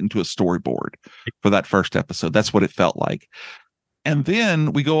and made it into a storyboard for that first episode. That's what it felt like. And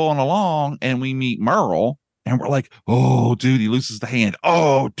then we go on along and we meet Merle and we're like, oh, dude, he loses the hand.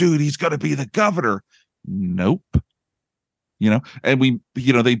 Oh, dude, he's going to be the governor. Nope. And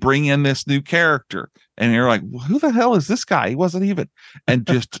they bring in this new character and you're like, well, who the hell is this guy? He wasn't even, and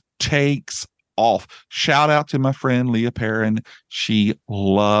just takes off. Shout out to my friend Leah Perrin. She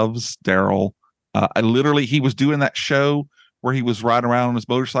loves Daryl. He was doing that show where he was riding around on his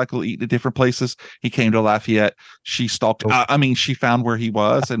motorcycle, eating at different places. He came to Lafayette. She stalked. She found where he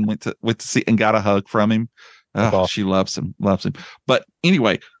was and went to see and got a hug from him. She loves him. But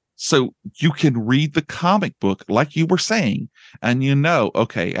anyway, so you can read the comic book like you were saying, and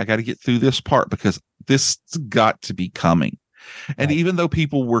okay, I got to get through this part because this got to be coming. And right. Even though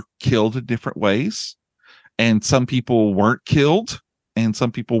people were killed in different ways, and some people weren't killed, and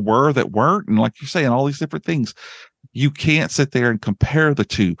some people that weren't, and like you say, and all these different things, you can't sit there and compare the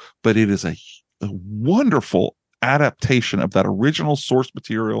two. But it is a wonderful adaptation of that original source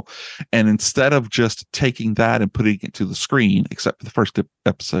material. And instead of just taking that and putting it to the screen, except for the first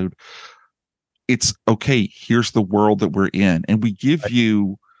episode, it's okay. Here's the world that we're in, and we give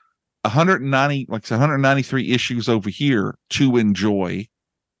you 193 issues over here to enjoy.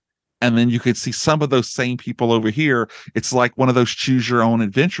 And then you could see some of those same people over here. It's like one of those choose your own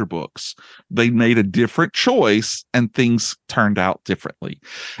adventure books. They made a different choice and things turned out differently.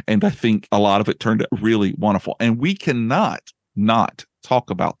 And I think a lot of it turned out really wonderful. And we cannot not talk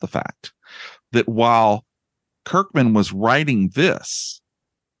about the fact that while Kirkman was writing this,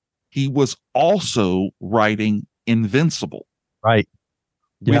 he was also writing Invincible. Right.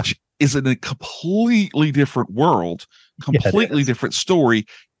 Yeah. Which is in a completely different world, completely different story.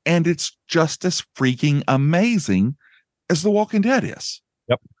 And it's just as freaking amazing as The Walking Dead is.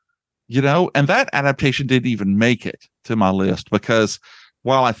 Yep. And that adaptation didn't even make it to my list because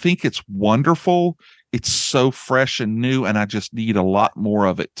while I think it's wonderful, it's so fresh and new, and I just need a lot more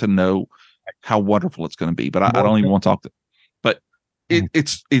of it to know how wonderful it's going to be. But I don't even want to talk to. But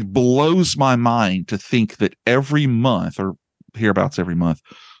it blows my mind to think that every month, or hereabouts every month,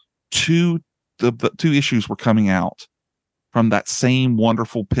 the two issues were coming out from that same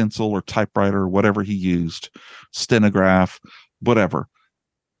wonderful pencil or typewriter or whatever he used, stenograph, whatever.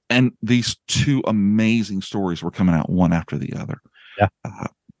 And these two amazing stories were coming out one after the other. Yeah.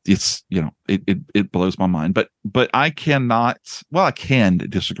 It's, it blows my mind, but I cannot, well, I can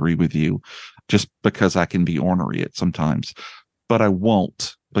disagree with you just because I can be ornery at sometimes, but I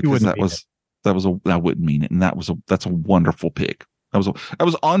won't, because I wouldn't mean it. And that's a wonderful pick. I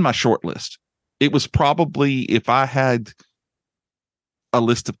was on my short list. It was probably, if I had a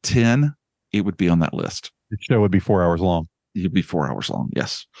list of 10, it would be on that list. The show would be 4 hours long. It'd be 4 hours long.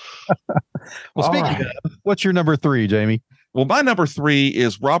 Yes. Well, speaking of, what's your number 3, Jamie? Well, my number 3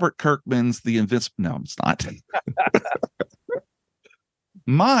 is Robert Kirkman's The Invincible. No, it's not.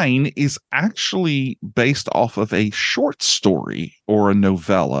 Mine is actually based off of a short story or a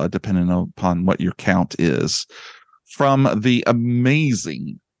novella, depending upon what your count is, from the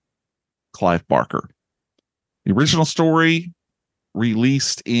amazing Clive Barker. The original story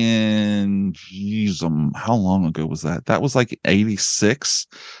released in, how long ago was that? That was like 86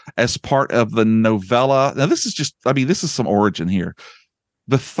 as part of the novella. Now, this is some origin here.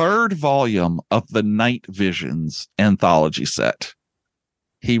 The third volume of the Night Visions anthology set,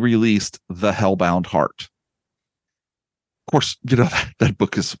 he released The Hellbound Heart. Of course, that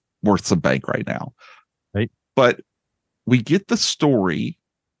book is worth some bank right now. Right. But we get the story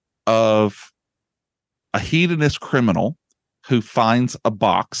of a hedonist criminal who finds a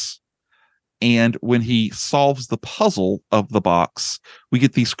box, and when he solves the puzzle of the box, we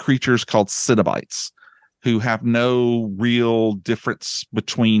get these creatures called Cenobites who have no real difference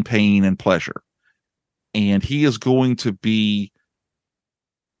between pain and pleasure, and he is going to be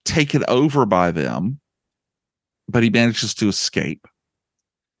taken over by them, but he manages to escape.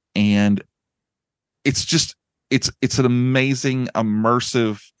 And it's an amazing,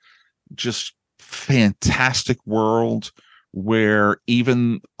 immersive, just fantastic world where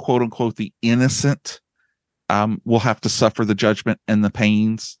even, quote unquote, the innocent will have to suffer the judgment and the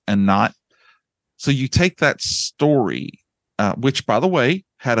pains and not. So you take that story, which, by the way,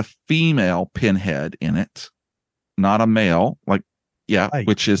 had a female Pinhead in it, not a male, right. The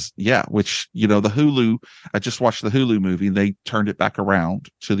Hulu, I just watched the Hulu movie. They turned it back around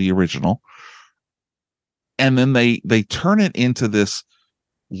to the original. And then they turn it into this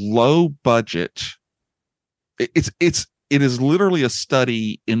low budget. It is literally a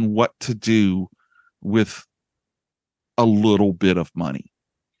study in what to do with a little bit of money.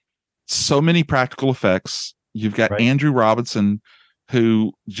 So many practical effects. You've got Andrew Robinson,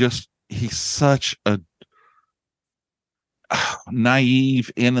 who he's such a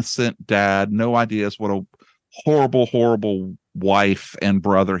naive, innocent dad. No ideas what a horrible, horrible wife and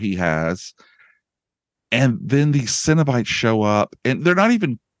brother he has. And then these Cenobites show up, and they're not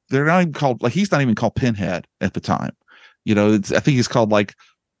even called, like, he's not even called Pinhead at the time. I think he's called like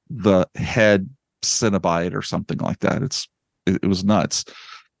the head Cenobite or something like that. It was nuts.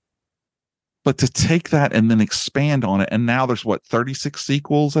 But to take that and then expand on it, and now there's 36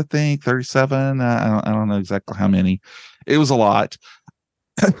 sequels, I think, 37. I don't know exactly how many. It was a lot.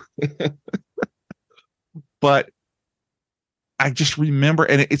 But I just remember,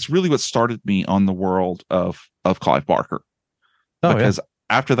 and it's really what started me on the world of Clive Barker. Because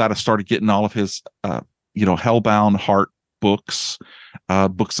after that, I started getting all of his Hellbound Heart books.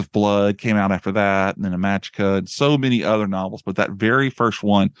 Books of Blood came out after that, and then Magica, and so many other novels. But that very first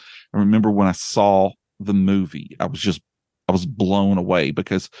one, I remember when I saw the movie, I was blown away,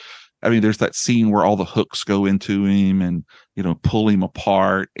 because there's that scene where all the hooks go into him and pull him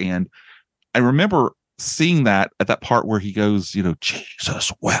apart. And I remember seeing that at that part where he goes,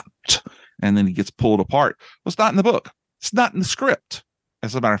 Jesus wept, and then he gets pulled apart. Well, it's not in the book. It's not in the script.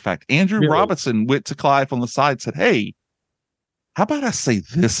 As a matter of fact, Andrew Robinson went to Clive on the side and said, "Hey, how about I say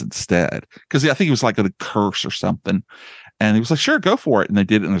this instead?" Because I think he was like going to curse or something. And he was like, "Sure, go for it." And they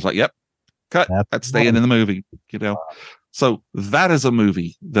did it. And it was like, "Yep, cut. That's staying in the movie." So that is a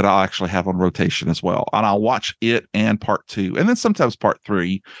movie that I'll actually have on rotation as well. And I'll watch it and part 2. And then sometimes part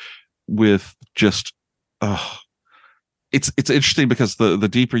 3 with just, it's interesting, because the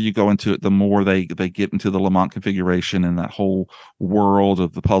deeper you go into it, the more they get into the Lamont configuration and that whole world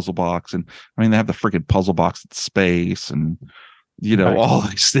of the puzzle box. And they have the freaking puzzle box in space and, all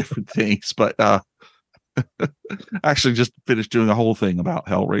these different things. But I actually just finished doing a whole thing about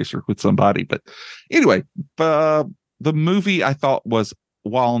Hellraiser with somebody. But anyway, the movie, I thought, was,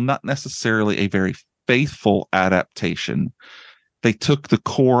 while not necessarily a very faithful adaptation. They took the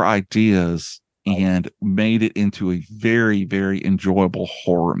core ideas and made it into a very, very enjoyable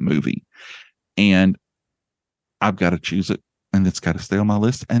horror movie. And I've got to choose it, and it's got to stay on my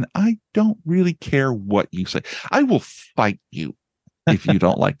list. And I don't really care what you say. I will fight you if you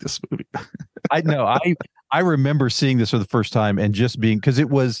don't like this movie. I know. I remember seeing this for the first time and just being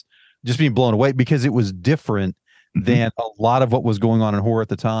blown away because it was different than a lot of what was going on in horror at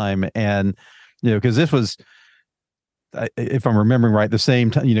the time. And, because this was, if I'm remembering right, the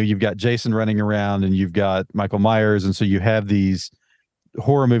same time, you've got Jason running around and you've got Michael Myers. And so you have these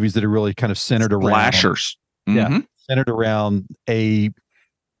horror movies that are really kind of centered around slashers. Yeah. Centered around a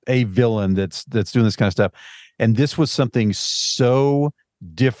villain that's doing this kind of stuff. And this was something so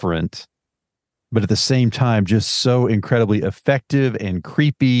different, but at the same time, just so incredibly effective and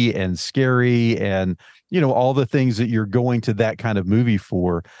creepy and scary and, all the things that you're going to that kind of movie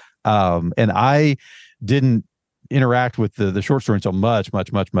for. And I didn't interact with the short story until much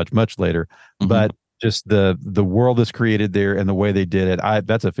later, but just the world that's created there and the way they did it.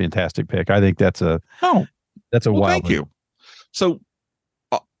 That's a fantastic pick. I think that's a wild. Thank you. So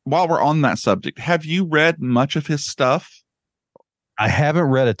while we're on that subject, have you read much of his stuff? I haven't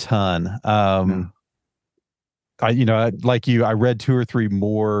read a ton. Like you, I read 2 or 3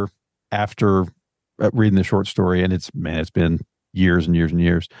 more after reading the short story, and it's been years and years and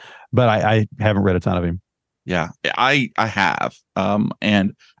years, but I haven't read a ton of him. Yeah, I have.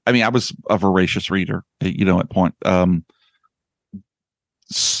 And I mean, I was a voracious reader, at point.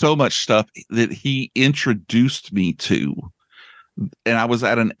 So much stuff that he introduced me to. And I was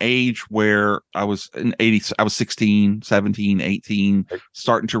at an age where I was 16, 17, 18,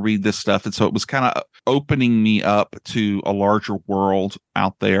 starting to read this stuff. And so it was kind of opening me up to a larger world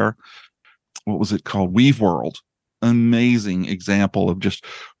out there. What was it called? Weave World. Amazing example of just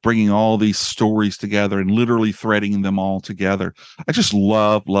bringing all these stories together and literally threading them all together. I just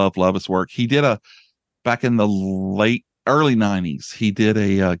love his work. He did back in the early 90s, he did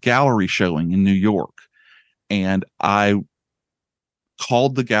a gallery showing in New York. And I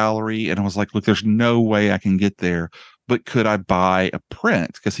called the gallery and I was like, look, there's no way I can get there, but could I buy a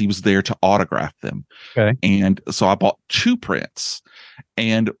print? Because he was there to autograph them. Okay. And so I bought 2 prints.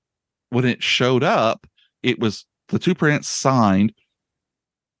 And when it showed up, it was the 2 prints signed,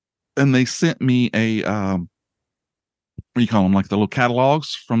 and they sent me a what do you call them, like the little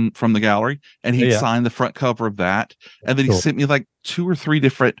catalogs from the gallery, and he signed the front cover of that, and then he sent me like 2 or 3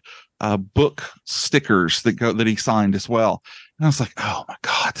 different book stickers that he signed as well. And I was like, oh my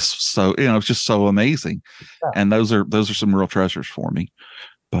God, this was so, it's just so amazing. Yeah. And those are some real treasures for me.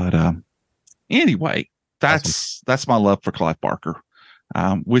 But anyway, that's my love for Clive Barker,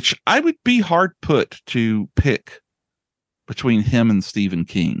 which I would be hard put to pick between him and Stephen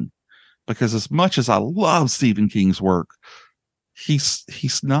King, because as much as I love Stephen King's work, he's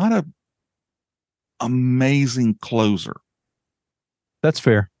not a amazing closer. That's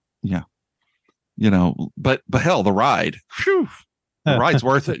fair. Yeah. But hell, the ride, the ride's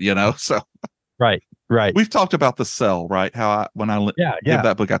worth it, so. Right. We've talked about The Cell, right? How when I give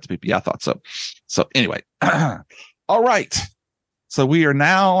that book out to people. Yeah, I thought so. So anyway, all right. So we are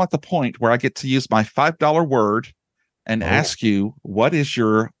now at the point where I get to use my $5 word and ask you, what is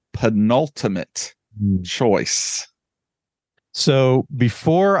your penultimate choice? So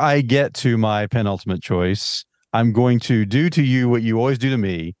before I get to my penultimate choice, I'm going to do to you what you always do to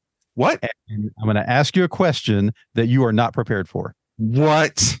me. What? And I'm going to ask you a question that you are not prepared for.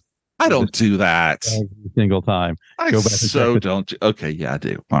 What? I don't do that every single time. I don't. Okay, yeah, I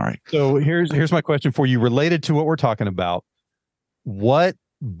do. All right. So here's my question for you, related to what we're talking about. What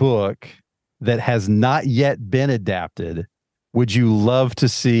book that has not yet been adapted would you love to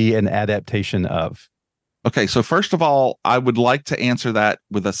see an adaptation of? Okay, so first of all, I would like to answer that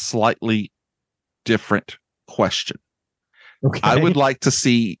with a slightly different question. Okay. I would like to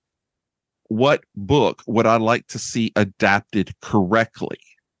see, what book would I like to see adapted correctly?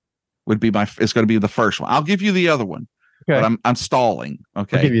 It's going to be the first one. I'll give you the other one, but I'm stalling.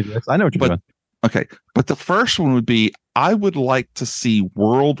 Okay, I'll give you this. I know what you're doing. Okay, but the first one would be, I would like to see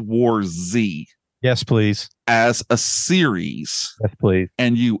World War Z. Yes, please. As a series. Yes, please.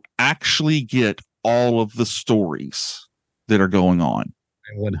 And you actually get all of the stories that are going on.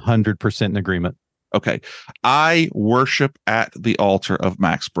 I'm 100% in agreement. Okay. I worship at the altar of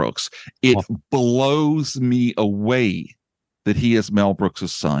Max Brooks. It blows me away that he is Mel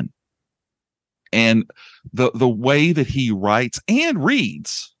Brooks' son. And the way that he writes and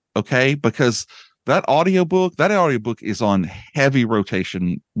reads, okay, because that audiobook is on heavy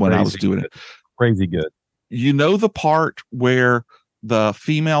rotation when I was doing it. Crazy good. The part where the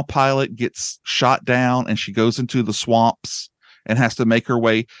female pilot gets shot down and she goes into the swamps and has to make her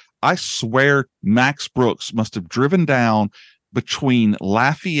way. I swear Max Brooks must have driven down between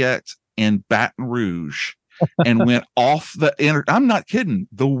Lafayette and Baton Rouge and went off I'm not kidding.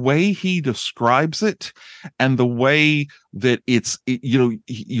 The way he describes it and the way that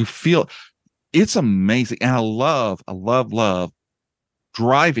you feel, it's amazing. And I love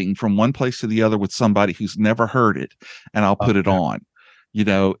driving from one place to the other with somebody who's never heard it, and I'll put it on,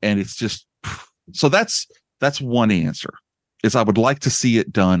 and it's just, so that's one answer, is I would like to see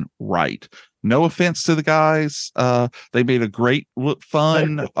it done right. No offense to the guys. They made a great,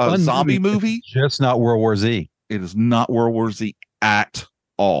 fun zombie movie. Just not World War Z. It is not World War Z at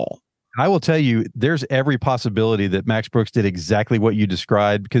all. I will tell you, there's every possibility that Max Brooks did exactly what you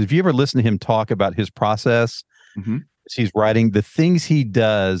described, because if you ever listen to him talk about his process, as he's writing, the things he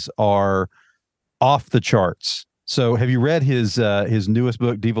does are off the charts. So have you read his newest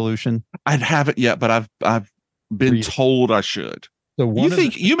book, Devolution? I haven't yet, but I've been told I should. So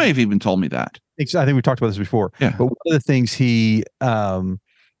you may have even told me that. I think we talked about this before. Yeah. But one of the things he,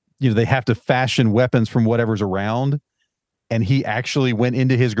 they have to fashion weapons from whatever's around. And he actually went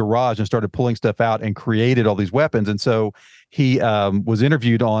into his garage and started pulling stuff out and created all these weapons. And so he was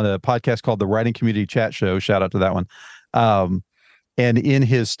interviewed on a podcast called the Writing Community Chat Show. Shout out to that one. And in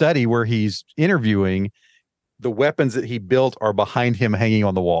his study where he's interviewing, the weapons that he built are behind him hanging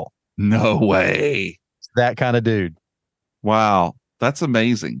on the wall. No way. That kind of dude. Wow. That's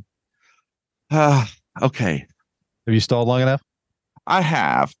amazing. Okay. Have you stalled long enough? I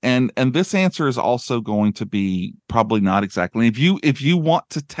have, and this answer is also going to be probably not exactly. If you want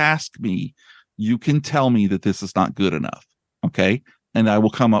to task me, you can tell me that this is not good enough, okay? And I will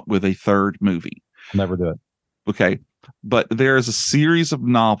come up with a third movie. I'll never do it. Okay, but there is a series of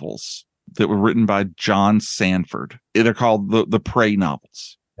novels that were written by John Sanford. They're called the Prey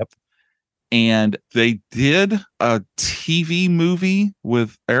novels. Yep. And they did a TV movie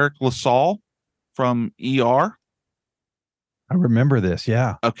with Eric LaSalle from ER. I remember this.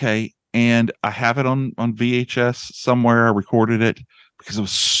 Yeah. Okay. And I have it on VHS somewhere. I recorded it because I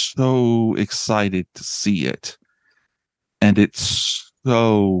was so excited to see it. And it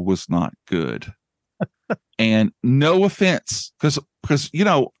was not good. And no offense, because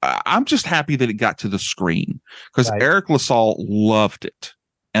I'm just happy that it got to the screen, because Eric LaSalle loved it,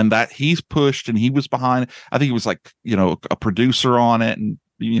 and that he's pushed and he was behind. I think he was like, a producer on it, and,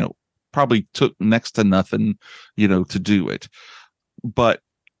 probably took next to nothing, to do it. But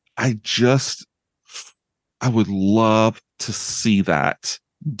I would love to see that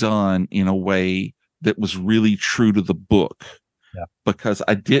done in a way that was really true to the book. Yeah. Because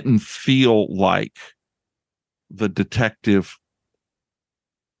I didn't feel like the detective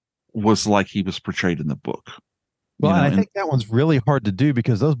was like he was portrayed in the book. Well, I think that one's really hard to do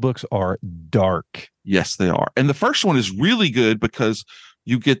because those books are dark. Yes, they are. And the first one is really good because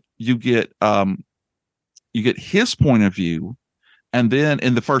you get his point of view, and then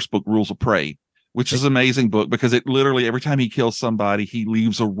in the first book, Rules of Prey, which is an amazing book because it literally, every time he kills somebody, he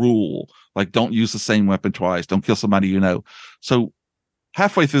leaves a rule, like don't use the same weapon twice, don't kill somebody So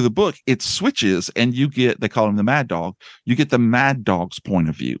halfway through the book, it switches, and they call him the Mad Dog. You get the Mad Dog's point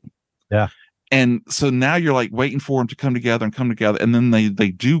of view. Yeah. And so now you're like waiting for them to come together, and then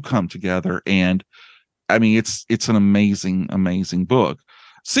they do come together, and I mean it's an amazing, amazing book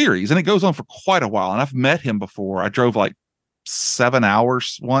series, and it goes on for quite a while. And I've met him before. I drove like 7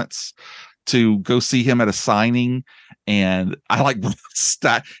 hours once to go see him at a signing, and I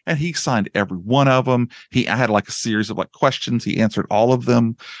and he signed every one of them. I had like a series of like questions. He answered all of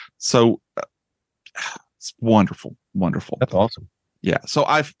them. So it's wonderful. That's awesome. Yeah. So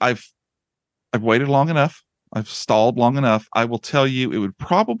I've waited long enough. I've stalled long enough. I will tell you, it would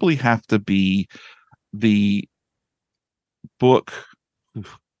probably have to be the book. I'm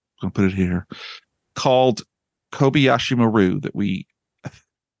going to put it here, called Kobayashi Maru, that we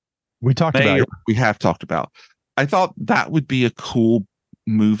talked about. We have talked about. I thought that would be a cool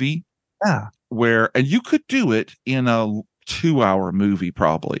movie. Yeah. And you could do it in a 2-hour movie,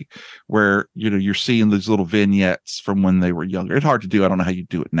 probably, where, you're seeing these little vignettes from when they were younger. It's hard to do. I don't know how you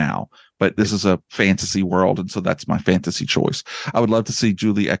do it now, but this is a fantasy world. And so that's my fantasy choice. I would love to see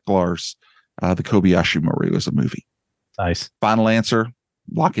Julie Ecklar's The Kobayashi Maru as a movie. Nice. Final answer.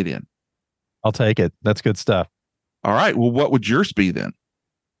 Lock it in. I'll take it. That's good stuff. All right. Well, what would yours be then?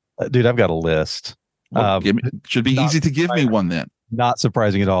 Dude, I've got a list. Should be easy to give me one then. Not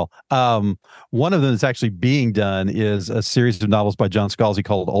surprising at all. One of them that's actually being done is a series of novels by John Scalzi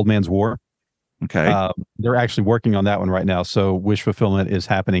called Old Man's War. Okay. They're actually working on that one right now. So wish fulfillment is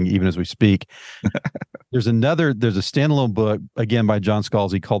happening even as we speak. There's a standalone book, again, by John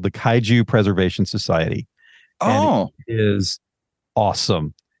Scalzi called The Kaiju Preservation Society. And it is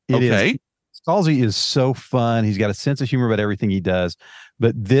awesome. It is. Scalzi is so fun. He's got a sense of humor about everything he does.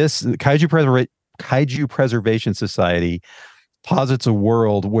 But this Kaiju Preservation Society posits a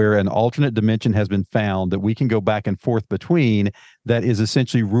world where an alternate dimension has been found that we can go back and forth between that is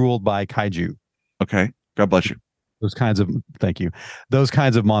essentially ruled by kaiju. Okay. God bless you. Thank you. Those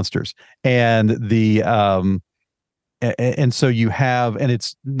kinds of monsters. And and so you have, and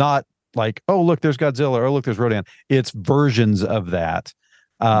it's not like, oh, look, there's Godzilla, or look, there's Rodan. It's versions of that.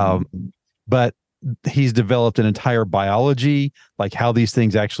 But he's developed an entire biology, like how these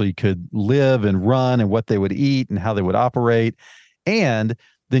things actually could live and run and what they would eat and how they would operate. And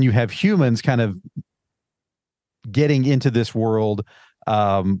then you have humans kind of getting into this world,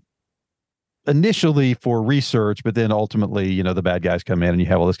 initially for research, but then ultimately, the bad guys come in and you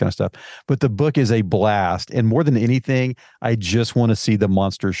have all this kind of stuff. But the book is a blast. And more than anything, I just want to see the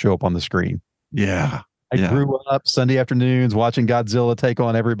monsters show up on the screen. Yeah. I grew up Sunday afternoons watching Godzilla take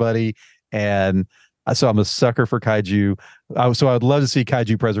on everybody. And so I'm a sucker for kaiju. So I would love to see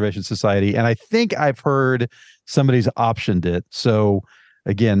Kaiju Preservation Society. And I think I've heard somebody's optioned it. So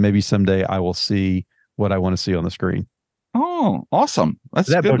again, maybe someday I will see what I want to see on the screen. Oh, awesome. That's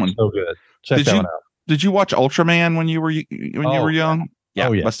a good one. So good. Check that one out. Did you watch Ultraman when you were young? Yeah.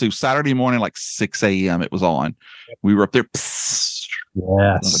 Oh, yeah. Let's do Saturday morning, like 6 a.m. It was on. We were up there.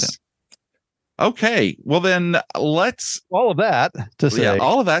 Yes. Okay. Well, then all of that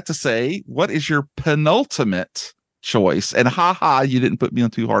to say, what is your penultimate choice? And you didn't put me on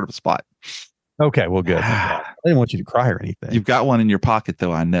too hard of a spot. Okay. Well, good. I didn't want you to cry or anything. You've got one in your pocket,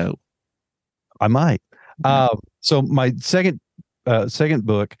 though. I know. I might. So my second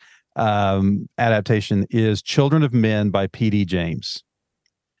book adaptation is Children of Men by P.D. James.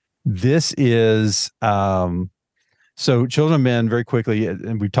 This is so Children of Men, very quickly,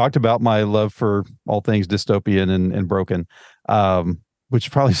 and we talked about my love for all things dystopian and broken,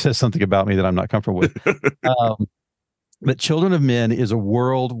 which probably says something about me that I'm not comfortable with. But Children of Men is a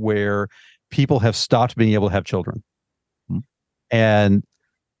world where people have stopped being able to have children. And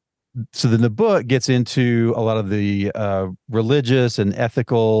so then the book gets into a lot of the religious and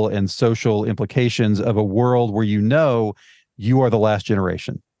ethical and social implications of a world where you are the last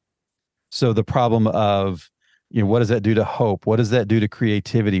generation. So the problem of, what does that do to hope? What does that do to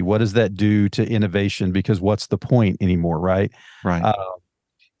creativity? What does that do to innovation? Because what's the point anymore, right? Right.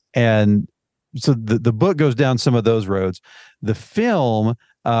 And so the book goes down some of those roads. The film,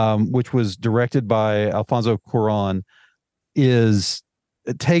 which was directed by Alfonso Cuarón,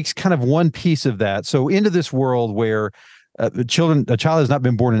 it takes kind of one piece of that. So into this world where a child has not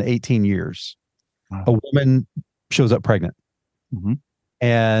been born in 18 years, a woman shows up pregnant.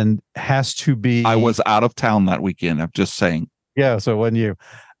 And has to be. I was out of town that weekend. I'm just saying. Yeah, so wasn't you?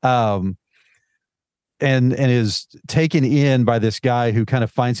 And is taken in by this guy who kind of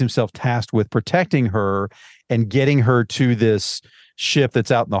finds himself tasked with protecting her and getting her to this ship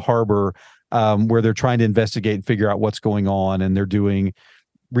that's out in the harbor, where they're trying to investigate and figure out what's going on, and they're doing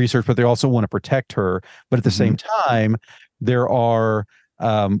research, but they also want to protect her. But at the same time, there are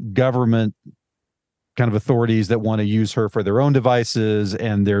government kind of authorities that want to use her for their own devices,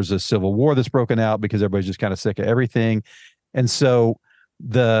 and there's a civil war that's broken out because everybody's just kind of sick of everything. And so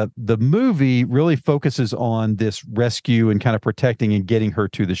the movie really focuses on this rescue and kind of protecting and getting her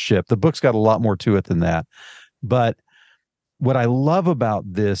to the ship. The book's got a lot more to it than that. But what I love about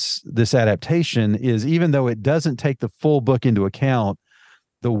this adaptation is, even though it doesn't take the full book into account,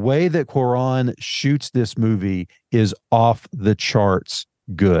 the way that Cuarón shoots this movie is off the charts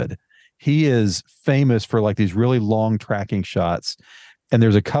good. He is famous for like these really long tracking shots. And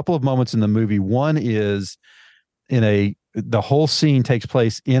there's a couple of moments in the movie. One is the whole scene takes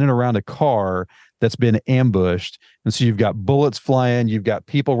place in and around a car that's been ambushed. And so you've got bullets flying, you've got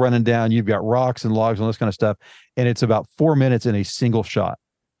people running down, you've got rocks and logs and all this kind of stuff. And it's about 4 minutes in a single shot.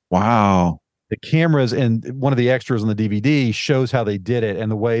 Wow. The cameras, and one of the extras on the DVD shows how they did it,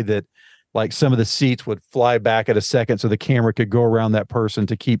 and the way that like some of the seats would fly back at a second so the camera could go around that person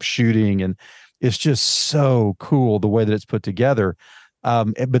to keep shooting. And it's just so cool the way that it's put together.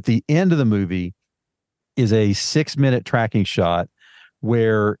 But the end of the movie is a 6-minute tracking shot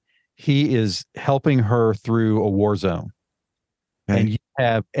where he is helping her through a war zone. Okay. And you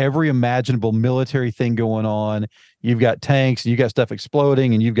have every imaginable military thing going on. You've got tanks, and you've got stuff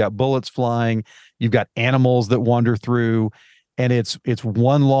exploding, and you've got bullets flying. You've got animals that wander through. And it's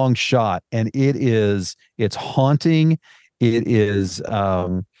one long shot, and it's haunting. It is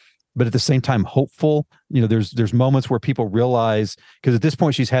but at the same time hopeful. There's moments where people realize, because at this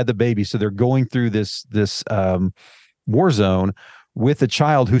point she's had the baby, so they're going through this war zone with a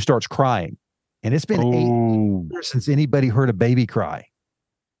child who starts crying, and it's been 8 years since anybody heard a baby cry.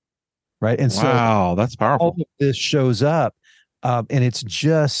 Right. And wow, that's powerful. All of this shows up, and it's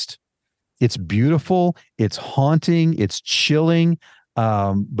beautiful, it's haunting, it's chilling,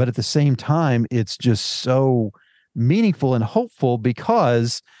 but at the same time, it's just so meaningful and hopeful,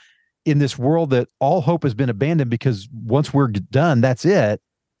 because in this world that all hope has been abandoned, because once we're done, that's it.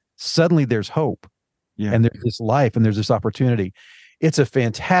 Suddenly there's hope, and there's this life, and there's this opportunity. It's a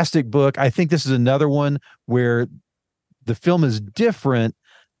fantastic book. I think this is another one where the film is different.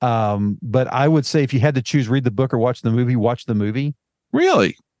 But I would say if you had to choose, read the book or watch the movie, watch the movie.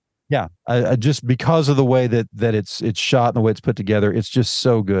 Really? Yeah. I just because of the way that it's shot and the way it's put together, it's just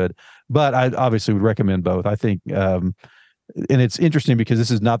so good. But I obviously would recommend both. I think, and it's interesting because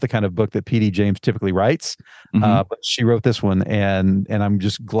this is not the kind of book that P.D. James typically writes, but she wrote this one, and I'm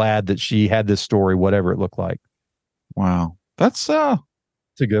just glad that she had this story, whatever it looked like. Wow. It's a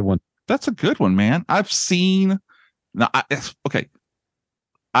good one. That's a good one, man. I've seen, okay.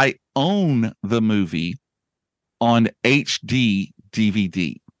 I own the movie on HD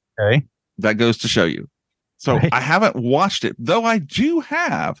DVD. Okay. That goes to show you. So I haven't watched it, though I do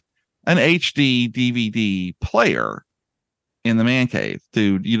have an HD DVD player in the man cave.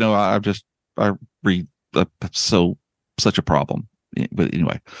 Dude, I read such a problem. But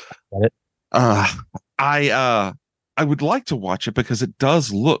anyway. I would like to watch it because it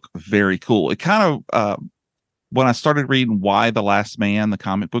does look very cool. It kind of when I started reading Why the Last Man, the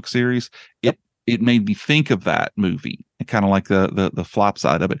comic book series, it made me think of that movie, and kind of like the flop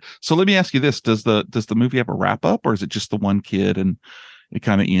side of it. So let me ask you this: does the movie have a wrap up, or is it just the one kid and it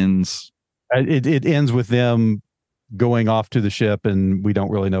kind of ends? It ends with them going off to the ship, and we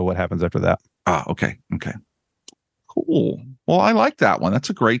don't really know what happens after that. Okay, cool. Well, I like that one. That's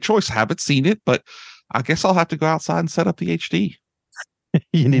a great choice. Haven't seen it, but I guess I'll have to go outside and set up the HD.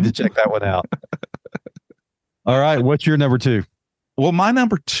 You need to check that one out. All right. What's your number 2? Well, my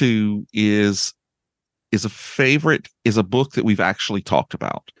number 2 is a book that we've actually talked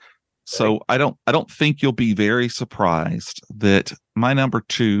about. So I don't think you'll be very surprised that my number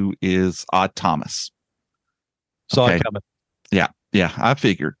 2 is Odd Thomas. Saw it coming. Yeah, I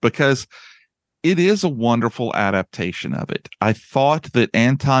figured, because it is a wonderful adaptation of it. I thought that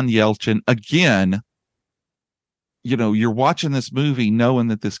Anton Yelchin, again, you're watching this movie knowing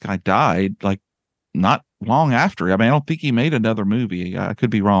that this guy died, like, not long after. I mean, I don't think he made another movie. I could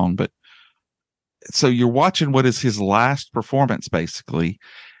be wrong, but so you're watching what is his last performance, basically,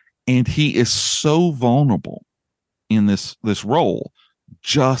 and he is so vulnerable in this role,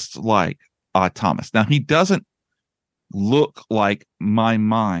 just like Odd Thomas. Now, he doesn't look like my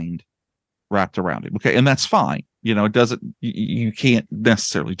mind wrapped around him. Okay, and that's fine. It doesn't. You can't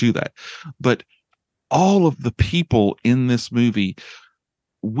necessarily do that, but all of the people in this movie,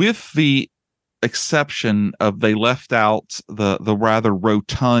 with the exception of they left out the rather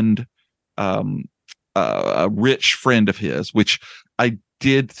rotund rich friend of his, which I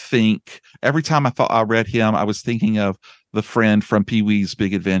did think every time I read him, I was thinking of the friend from Pee-wee's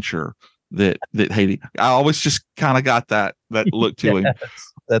Big Adventure that hated. I always just kind of got that look to him.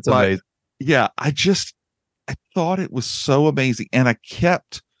 That's amazing. Yeah, I thought it was so amazing, and I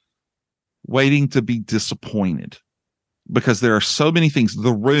kept waiting to be disappointed, because there are so many things.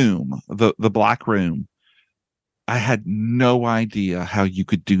 The room, the black room, I had no idea how you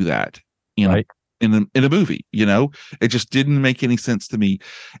could do that in a movie. It just didn't make any sense to me.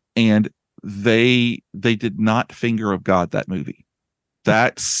 And they did not Finger of God that movie.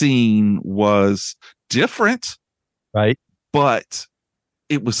 That scene was different, right? But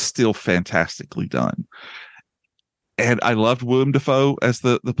it was still fantastically done. And I loved Willem Dafoe as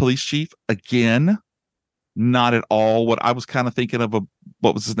the police chief. Again, not at all what I was kind of thinking of.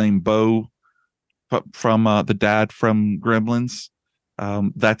 What was his name? Bo from the dad from Gremlins.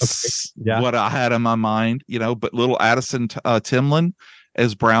 That's what I had in my mind, but little Addison Timlin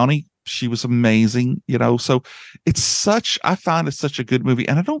as Brownie, she was amazing, so I find it's such a good movie,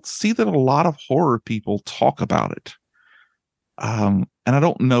 and I don't see that a lot of horror people talk about it. And I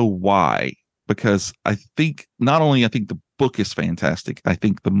don't know why, because I think the book is fantastic, I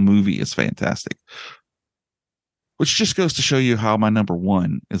think the movie is fantastic, which just goes to show you how my number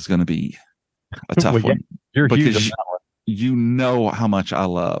 1 is going to be a tough one. You're huge on that one. You know how much I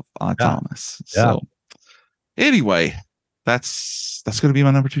love Thomas. So anyway, that's going to be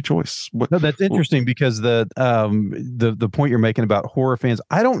my number 2 choice. No, that's interesting, because the point you're making about horror fans,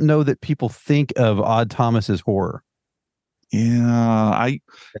 I don't know that people think of Odd Thomas as horror. Yeah,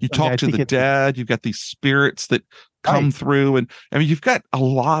 you talk to the dead. You've got these spirits that come through, and I mean, you've got a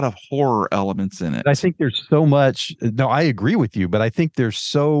lot of horror elements in it. I think there's so much. No, I agree with you, but I think there's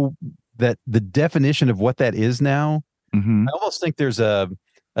so that the definition of what that is now. Mm-hmm. I almost think there's a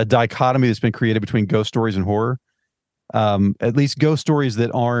dichotomy that's been created between ghost stories and horror. At least ghost stories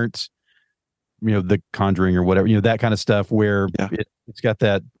that aren't, The Conjuring or whatever, that kind of stuff where it's got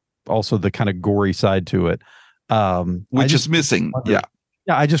that also the kind of gory side to it. Which is missing. Yeah.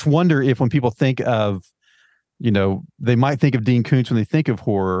 I just wonder if when people think of, they might think of Dean Koontz when they think of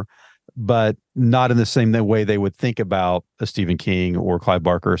horror, but not in the same way they would think about a Stephen King or Clive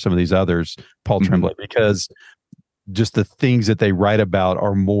Barker or some of these others, Paul Tremblay, because just the things that they write about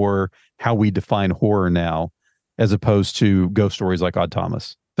are more how we define horror now, as opposed to ghost stories like Odd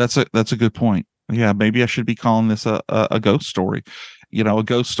Thomas. That's a good point. Yeah, maybe I should be calling this a ghost story, a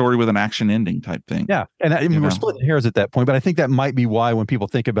ghost story with an action ending type thing. Yeah, and I mean, we're splitting hairs at that point, but I think that might be why when people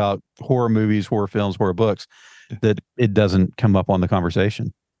think about horror movies, horror films, horror books, that it doesn't come up on the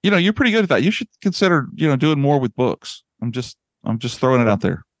conversation. You're pretty good at that. You should consider, doing more with books. I'm just throwing it out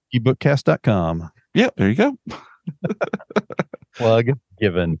there. ebookcast.com. Yeah, there you go. Plug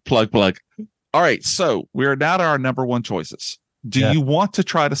given. Plug. All right, so we're now to our number one choices. Do you want to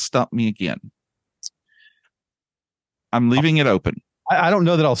try to stump me again? I'm leaving it open. I don't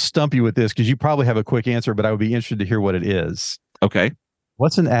know that I'll stump you with this because you probably have a quick answer, but I would be interested to hear what it is. Okay.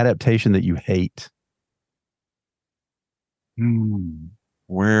 What's an adaptation that you hate?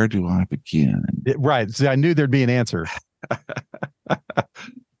 Where do I begin? Right. See, I knew there'd be an answer.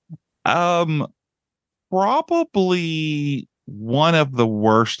 Probably one of the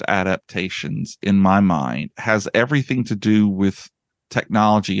worst adaptations in my mind has everything to do with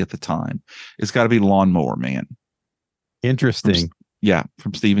technology at the time. It's got to be Lawnmower Man. Interesting.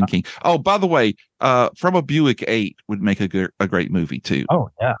 From Stephen King. Oh, by the way, From a Buick 8 would make a great movie too. Oh,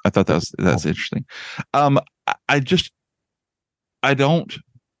 yeah. I thought that's interesting.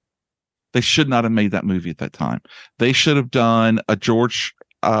 They should not have made that movie at that time. They should have done a George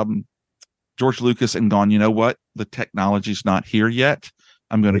Lucas and gone, you know what? The technology's not here yet.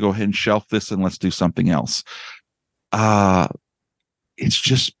 I'm going to go ahead and shelf this and let's do something else. It's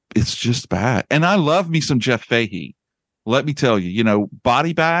just bad. And I love me some Jeff Fahey. Let me tell you,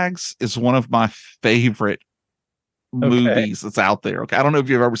 Body Bags is one of my favorite movies that's out there. Okay. I don't know if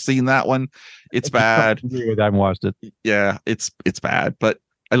you've ever seen that one. It's bad. I haven't watched it. Yeah, it's bad, but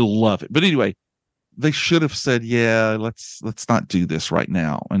I love it. But anyway, they should have said, let's not do this right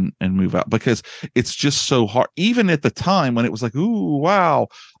now and move out, because it's just so hard. Even at the time when it was like, ooh, wow,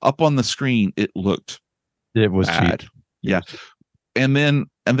 up on the screen, it was bad. Cheap. Yeah. And then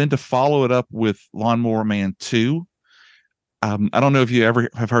to follow it up with Lawnmower Man 2. I don't know if you ever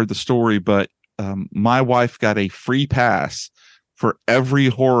have heard the story, but my wife got a free pass for every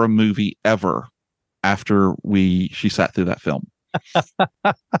horror movie ever after she sat through that film.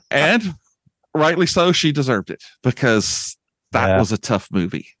 And rightly so, she deserved it, because that was a tough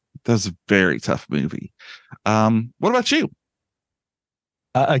movie. That was a very tough movie. What about you?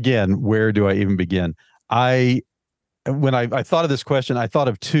 Again, where do I even begin? When I thought of this question, I thought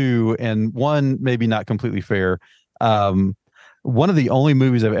of two, and one maybe not completely fair. One of the only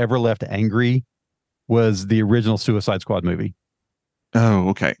movies I've ever left angry was the original Suicide Squad movie. Oh,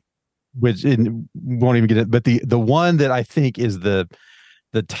 okay. Which won't even get it, but the one that I think is the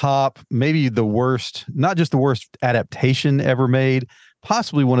top, maybe the worst, not just the worst adaptation ever made,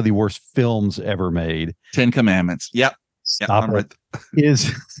 possibly one of the worst films ever made. 10 Commandments. Yep.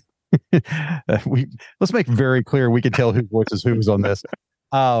 Is let's make very clear we can tell whose voice is whose on this.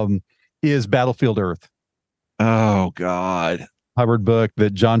 Is Battlefield Earth. Oh God. Hubbard book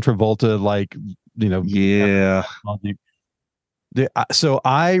that John Travolta, Yeah. So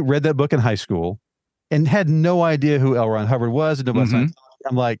I read that book in high school and had no idea who L. Ron Hubbard was. And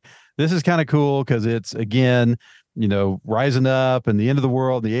I'm like, this is kind of cool because it's, again, rising up and the end of the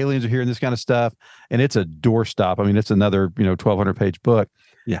world, the aliens are here and this kind of stuff. And it's a doorstop. I mean, it's another, 1,200 page book.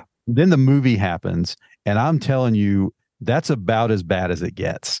 Yeah. Then the movie happens. And I'm telling you, that's about as bad as it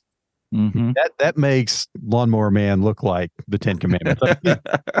gets. Mm-hmm. That makes Lawnmower Man look like the 10 Commandments.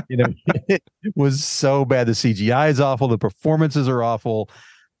 It was so bad. The CGI is awful. The performances are awful.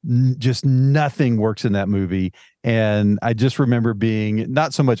 Just nothing works in that movie. And I just remember being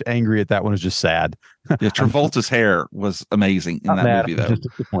not so much angry at that one, as just sad. Yeah, Travolta's hair was amazing in that movie, though. Just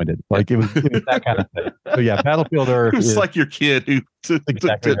disappointed. Like it was that kind of thing. So yeah, Battlefield Earth. It's like your kid who took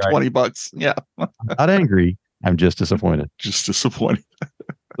exactly $20. Yeah. I'm not angry. I'm just disappointed. Just disappointed.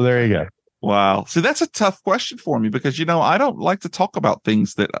 So there you go. Wow. See, that's a tough question for me because, I don't like to talk about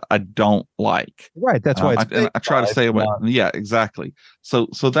things that I don't like. Right. That's why I try to stay away. Yeah, exactly. So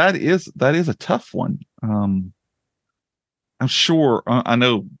that is a tough one. I'm sure I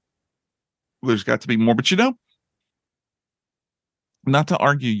know there's got to be more, but not to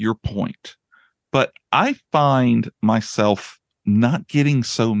argue your point, but I find myself not getting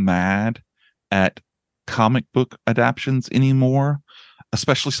so mad at comic book adaptions anymore,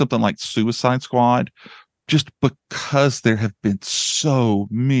 especially something like Suicide Squad, just because there have been so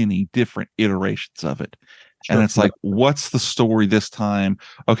many different iterations of it. Sure. And it's like, what's the story this time?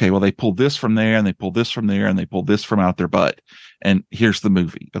 Okay, well, they pulled this from there and they pulled this from there and they pulled this from out their butt. And here's the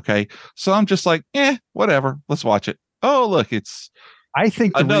movie. Okay. So I'm just like, whatever. Let's watch it. Oh, look, I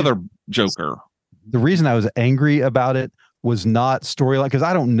think another Joker. The reason I was angry about it was not storyline, because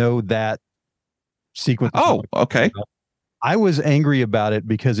I don't know that sequence. Oh, okay. I was angry about it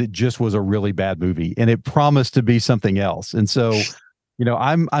because it just was a really bad movie and it promised to be something else. And so,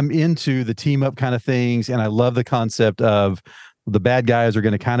 I'm into the team up kind of things, and I love the concept of the bad guys are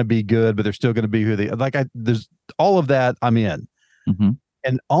going to kind of be good, but they're still going to be who they like. There's all of that I'm in. Mm-hmm.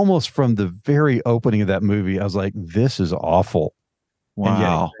 And almost from the very opening of that movie, I was like, this is awful.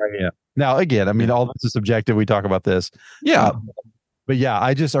 Wow. Yeah. Now, again, I mean, all this is subjective. We talk about this. Yeah. But yeah,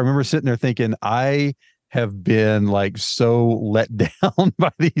 I remember sitting there thinking, I have been like so let down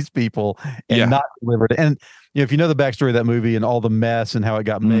by these people and not delivered. And if you know the backstory of that movie and all the mess and how it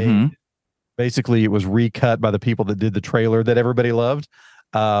got made, basically it was recut by the people that did the trailer that everybody loved.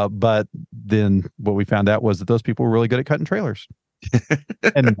 But then what we found out was that those people were really good at cutting trailers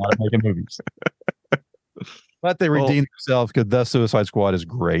and not making movies. But they redeemed themselves because the Suicide Squad is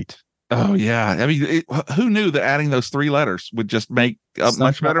great. Oh, yeah. I mean, who knew that adding those 3 letters would just make a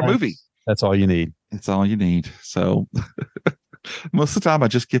much better movie? That's all you need. It's all you need. So most of the time I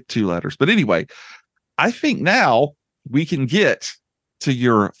just get 2 letters. But anyway, I think now we can get to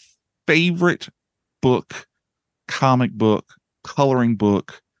your favorite book, comic book, coloring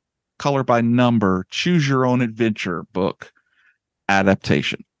book, color by number, choose your own adventure book,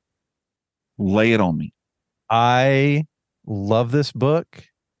 adaptation. Lay it on me. I love this book.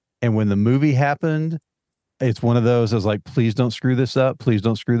 And when the movie happened, it's one of those, I was like, please don't screw this up. Please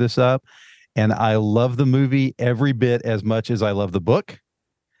don't screw this up. And I love the movie every bit as much as I love the book.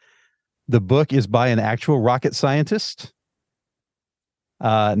 The book is by an actual rocket scientist.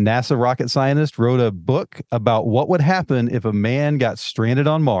 NASA rocket scientist wrote a book about what would happen if a man got stranded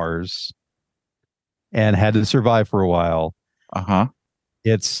on Mars and had to survive for a while. Uh-huh.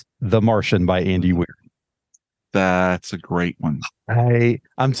 It's The Martian by Andy Weir. That's a great one.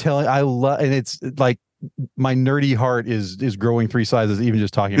 I'm telling, I love, and it's like my nerdy heart is growing 3 sizes even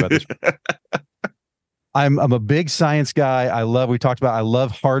just talking about this. I'm a big science guy. I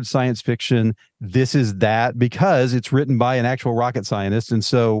love hard science fiction. This is that because it's written by an actual rocket scientist. And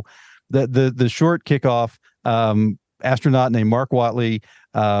so the short kickoff, astronaut named Mark Watley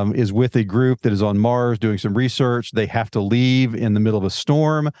is with a group that is on Mars doing some research. They have to leave in the middle of a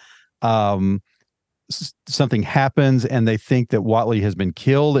storm. Something happens and they think that Watley has been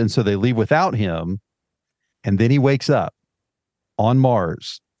killed. And so they leave without him. And then he wakes up on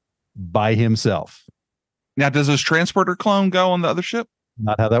Mars by himself. Now, does his transporter clone go on the other ship?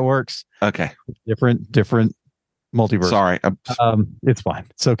 Not how that works. Okay. Different multiverse. Sorry. It's fine.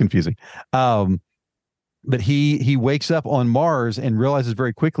 It's so confusing. But he wakes up on Mars and realizes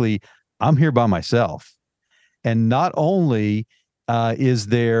very quickly, I'm here by myself. And not only is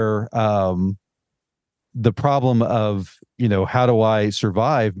there the problem of, how do I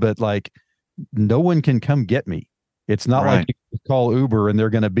survive? But like, no one can come get me. It's not like you can call Uber and they're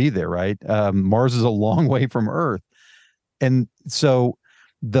going to be there, right? Mars is a long way from Earth. And so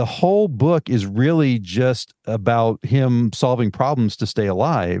the whole book is really just about him solving problems to stay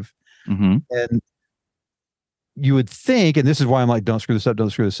alive. Mm-hmm. And you would think, and this is why I'm like, don't screw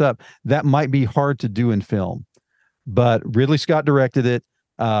this up. That might be hard to do in film. But Ridley Scott directed it.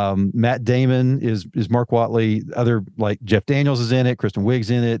 Matt Damon is Mark Watley. Other like Jeff Daniels is in it. Kristen Wiig's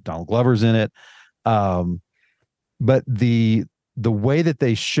in it. Donald Glover's in it. But the way that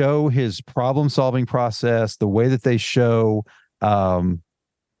they show his problem solving process, the way that they show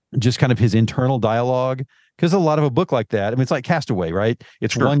just kind of his internal dialogue, because a lot of a book like that, I mean, it's like Castaway, right?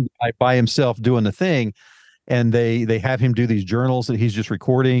 It's one guy by himself doing the thing, and they have him do these journals that he's just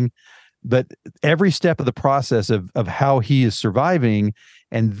recording. But every step of the process of how he is surviving,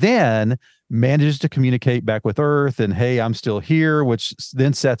 and then manages to communicate back with Earth and, hey, I'm still here, which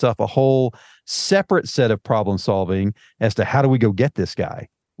then sets off a whole separate set of problem solving as to how do we go get this guy?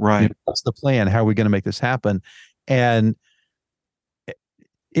 Right. What's the plan? How are we going to make this happen? And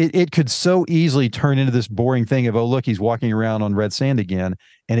it could so easily turn into this boring thing of, oh, look, he's walking around on red sand again.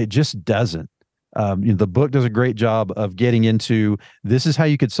 And it just doesn't. The book does a great job of getting into, this is how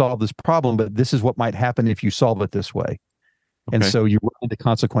you could solve this problem, but this is what might happen if you solve it this way. Okay. And so you run into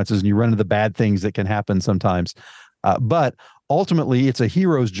consequences and you run into the bad things that can happen sometimes. But ultimately, it's a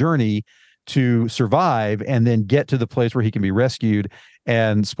hero's journey to survive and then get to the place where he can be rescued.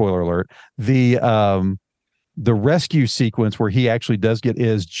 And spoiler alert, the rescue sequence where he actually does get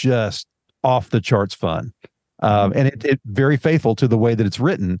is just off the charts fun. And it very faithful to the way that it's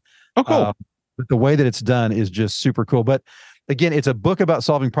written. Oh, cool. But the way that it's done is just super cool. But again, it's a book about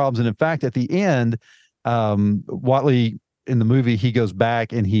solving problems. And in fact, at the end, Watley in the movie, he goes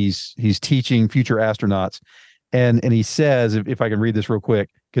back and he's teaching future astronauts. And he says, if I can read this real quick,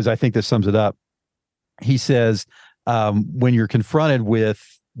 because I think this sums it up. He says, when you're confronted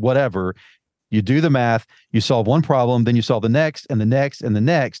with whatever, you do the math, you solve one problem, then you solve the next and the next and the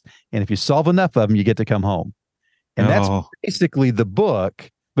next. And if you solve enough of them, you get to come home. And that's basically the book,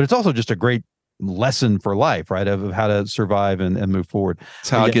 but it's also just a great lesson for life, right? Of how to survive and move forward. That's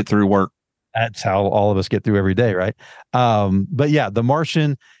how I get through work. That's how all of us get through every day, right? But yeah, The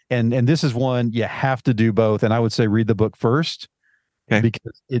Martian, and this is one you have to do both. And I would say read the book first,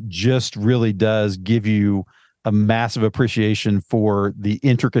 because it just really does give you a massive appreciation for the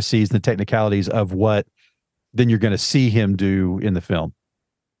intricacies and the technicalities of what then you're going to see him do in the film.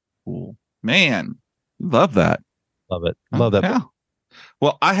 Cool. Man, love that. Love it. Love that. Yeah.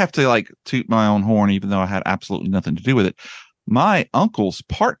 Well, I have to toot my own horn, even though I had absolutely nothing to do with it. My uncle's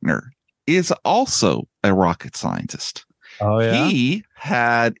partner is also a rocket scientist. Oh, yeah. He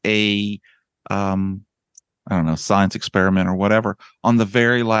had a, I don't know, science experiment or whatever on the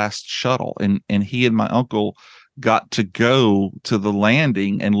very last shuttle. And he and my uncle got to go to the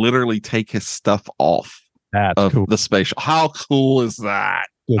landing and literally take his stuff off of the space. How cool is that?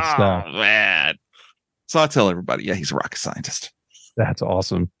 Good stuff. Man. So I tell everybody, yeah, he's a rocket scientist. That's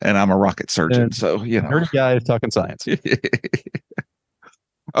awesome. And I'm a rocket surgeon. And so, you know. Nerdy guy is talking science.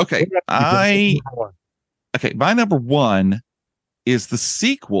 Okay. My number one is the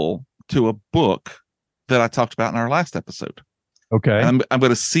sequel to a book that I talked about in our last episode. Okay. And I'm going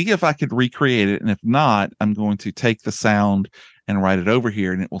to see if I could recreate it. And if not, I'm going to take the sound and write it over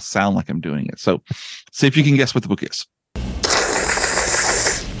here and it will sound like I'm doing it. So see if you can guess what the book is.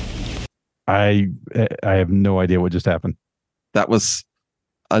 I have no idea what just happened. That was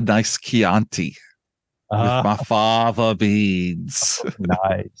a nice Chianti with my fava beans.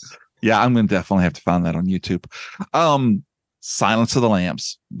 Nice. Yeah, I'm going to definitely have to find that on YouTube. Silence of the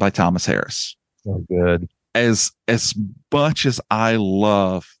Lambs by Thomas Harris. Oh, good. As much as I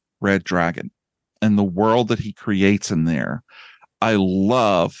love Red Dragon and the world that he creates in there, I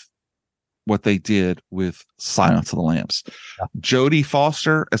love what they did with Silence of the Lambs. Yeah. Jodie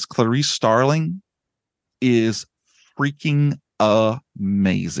Foster as Clarice Starling is freaking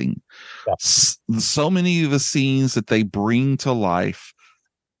amazing. Yeah. So many of the scenes that they bring to life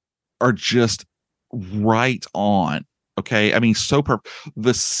are just right on. Okay. I mean, so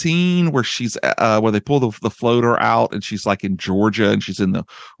the scene where she's where they pull the floater out and she's like in Georgia and she's in the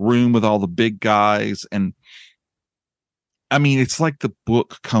room with all the big guys. And I mean, it's like the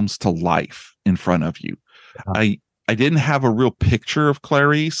book comes to life in front of you. Yeah. I didn't have a real picture of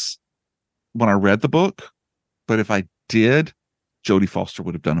Clarice when I read the book, but if I did, Jodie Foster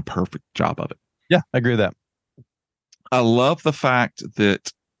would have done a perfect job of it. Yeah, I agree with that. I love the fact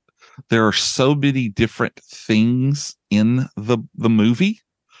that there are so many different things in the movie.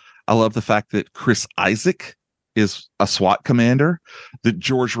 I love the fact that Chris Isaac is a SWAT commander, that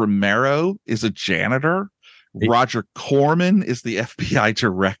George Romero is a janitor, Roger Corman is the FBI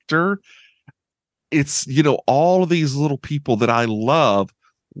director. It's, you know, all of these little people that I loved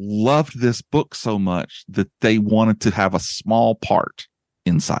this book so much that they wanted to have a small part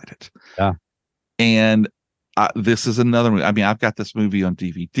inside it. Yeah. And this is another movie. I mean, I've got this movie on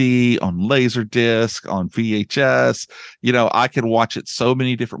DVD, on Laserdisc, on VHS. You know, I can watch it so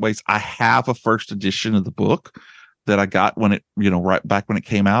many different ways. I have a first edition of the book that I got when it, you know, right back when it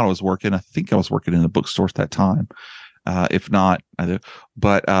came out. I think I was working in the bookstore at that time. If not, I do.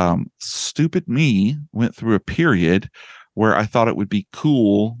 But stupid me went through a period where I thought it would be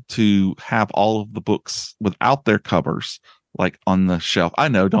cool to have all of the books without their covers, like on the shelf. I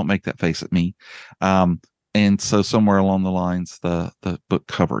know, don't make that face at me. And so somewhere along the lines, the book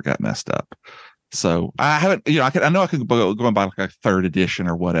cover got messed up. So I haven't, you know, I know I could go and buy like a third edition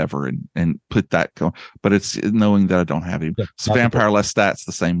or whatever and put that going, but it's knowing that I don't have it. So Vampire Lestat's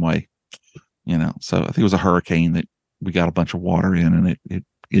the same way, you know. So I think it was a hurricane that we got a bunch of water in and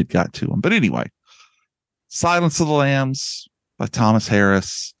it got to them. But anyway, Silence of the Lambs by Thomas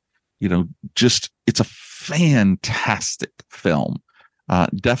Harris. Just it's a fantastic film.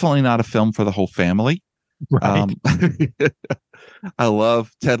 Definitely not a film for the whole family. Right. I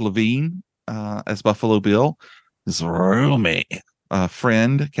love Ted Levine as Buffalo Bill, his roommate,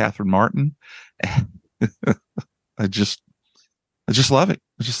 friend Catherine Martin. I just love it.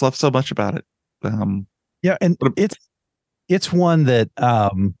 I just love so much about it. Yeah, and it's one that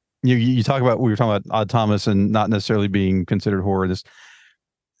you talk about. We were talking about Odd Thomas and not necessarily being considered horror.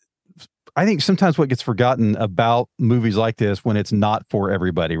 I think sometimes what gets forgotten about movies like this when it's not for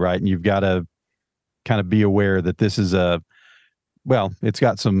everybody, right? And you've got to kind of be aware that this is it's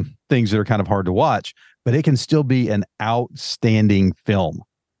got some things that are kind of hard to watch, but it can still be an outstanding film,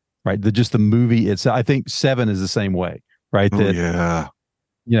 right? The movie itself. I think Seven is the same way, right? Yeah.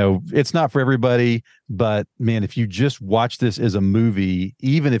 It's not for everybody, but man, if you just watch this as a movie,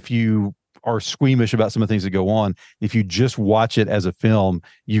 even if you are squeamish about some of the things that go on, if you just watch it as a film,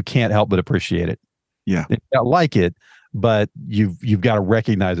 you can't help but appreciate it. Yeah. You don't like it, but you've got to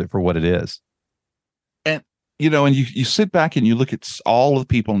recognize it for what it is. And and you sit back and you look at all of the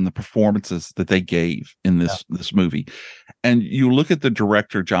people and the performances that they gave in this movie, and you look at the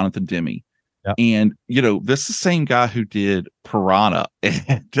director Jonathan Demme. Yep. And this is the same guy who did Piranha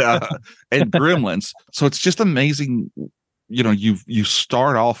and Gremlins. So it's just amazing. You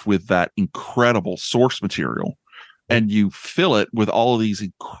start off with that incredible source material, and you fill it with all of these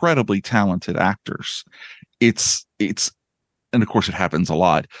incredibly talented actors. It's and of course it happens a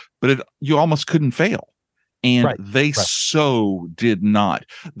lot, but you almost couldn't fail. And they so did not.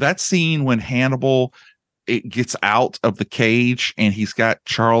 That scene when Hannibal gets out of the cage and he's got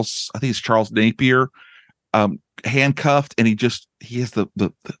Charles Napier handcuffed, and he has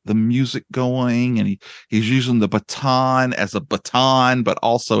the music going, and he's using the baton as a baton, but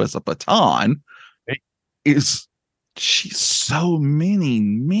also as a baton. So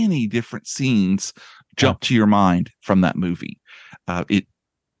many different scenes jump to your mind from that movie. It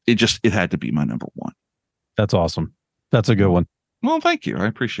had to be my number one. That's awesome. That's a good one. Well, thank you. I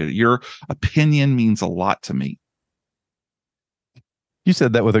appreciate it. Your opinion means a lot to me. You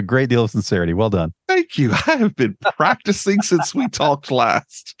said that with a great deal of sincerity. Well done. Thank you. I have been practicing since we talked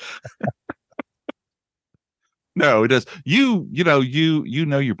last. No, it does. You know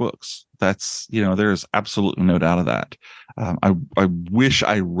your books. That's, there's absolutely no doubt of that. I wish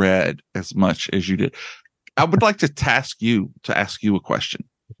I read as much as you did. I would like to ask you a question.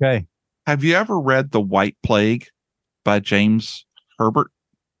 Okay. Have you ever read The White Plague by James Herbert?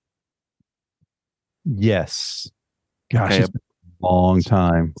 Yes. Gosh, it's been a long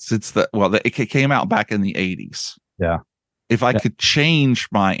time since it came out back in the 80s. Yeah. If I could change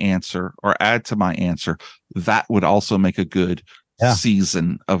my answer or add to my answer, that would also make a good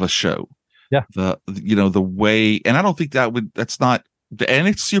season of a show. Yeah. The way, and I don't think that's not, and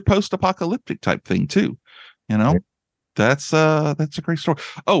it's your post-apocalyptic type thing too. Right. That's a great story.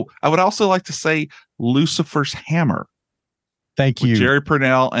 Oh, I would also like to say Lucifer's Hammer. Thank you. Jerry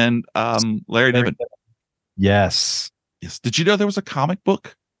Purnell and Larry Niven. Yes. Did you know there was a comic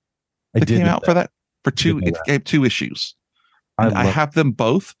book that came out for that? For it gave 2 issues. I have them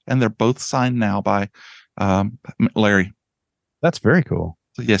both, and they're both signed now by Larry. That's very cool.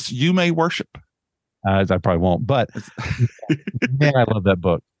 So yes, you may worship. I probably won't, but man, I love that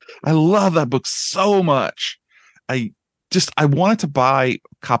book. I love that book so much. I wanted to buy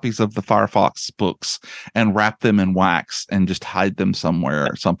copies of the Firefox books and wrap them in wax and just hide them somewhere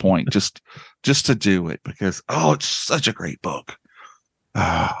at some point, just to do it, because it's such a great book.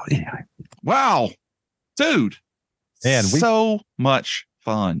 Anyway. Wow, dude, man, so much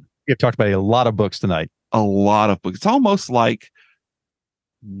fun. We have talked about a lot of books tonight. A lot of books. It's almost like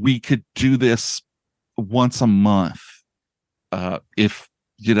we could do this once a month, if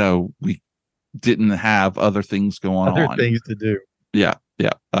we didn't have other things going on. Other things to do. Yeah.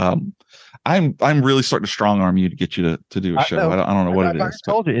 I'm really starting to strong arm you to get you to do a show. I don't know what it is. I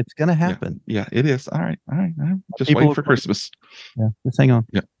told you it's going to happen. Yeah, it is. All right. I'm just waiting for Christmas. Yeah, just hang on.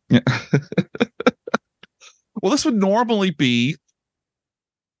 Yeah. Well, this would normally be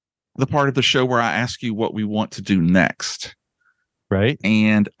the part of the show where I ask you what we want to do next. Right.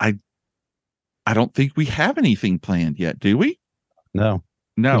 And I don't think we have anything planned yet, do we? No.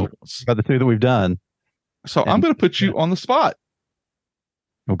 About the 2 that we've done. So I'm going to put you on the spot.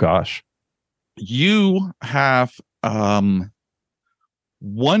 Oh gosh. You have 1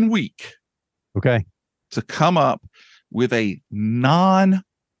 week. Okay. To come up with a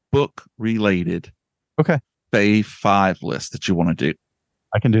non-book related Fave 5 list that you want to do.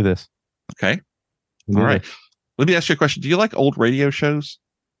 I can do this. Okay. All right. Let me ask you a question. Do you like old radio shows?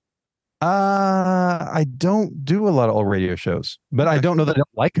 I don't do a lot of old radio shows, but I don't know that I don't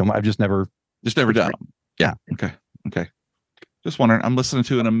like them. I've just never done them. Yeah. Okay. Just wondering. I'm listening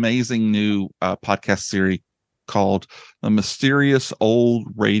to an amazing new podcast series called The Mysterious Old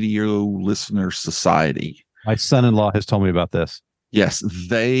Radio Listener Society. My son-in-law has told me about this. Yes,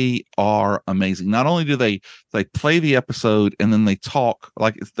 they are amazing. Not only do they play the episode and then they talk,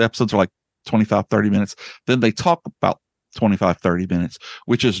 like the episodes are like 25, 30 minutes. Then they talk about 25, 30 minutes,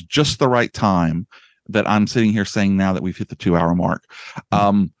 which is just the right time that I'm sitting here saying now that we've hit the 2-hour mark.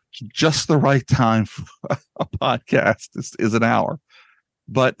 Just the right time for a podcast is an hour.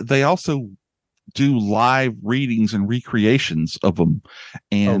 But they also do live readings and recreations of them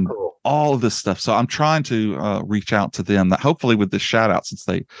and all of this stuff. So I'm trying to reach out to them, that hopefully with this shout out, since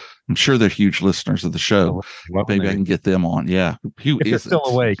I'm sure they're huge listeners of the show. Maybe I can get them on. Yeah. If they're still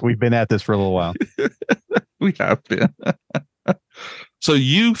awake. We've been at this for a little while. We have been. So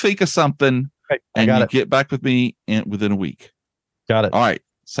you think of something and you get back with me within a week. Got it. All right.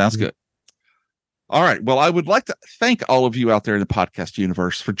 Sounds good. All right. Well, I would like to thank all of you out there in the podcast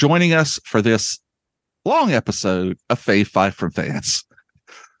universe for joining us for this long episode of Fave 5 from Fans.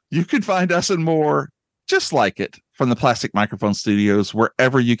 You can find us and more just like it from the Plastic Microphone Studios,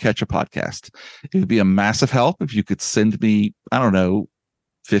 wherever you catch a podcast. It would be a massive help if you could send me, I don't know,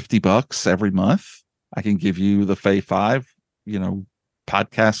 $50 every month. I can give you the Fave 5,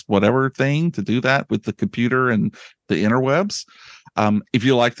 podcast, whatever thing to do that with the computer and the interwebs. If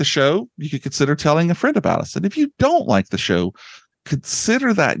you like the show, you could consider telling a friend about us. And if you don't like the show,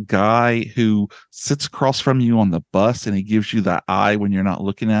 consider that guy who sits across from you on the bus and he gives you that eye when you're not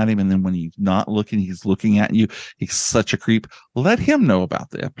looking at him. And then when he's not looking, he's looking at you. He's such a creep. Let him know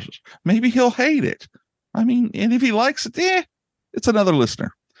about the episode. Maybe he'll hate it. And if he likes it, it's another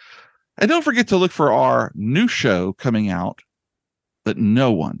listener. And don't forget to look for our new show coming out that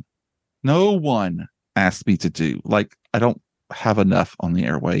no one asked me to do. Like, I don't have enough on the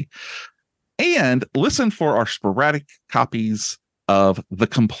airway. And listen for our sporadic copies of The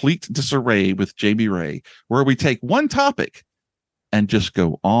Complete Disarray with JB Ray, where we take one topic and just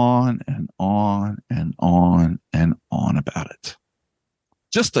go on and on and on and on about it.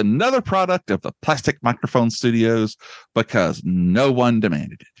 Just another product of the Plastic Microphone Studios because no one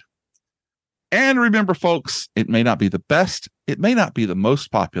demanded it. And remember, folks, it may not be the best, it may not be the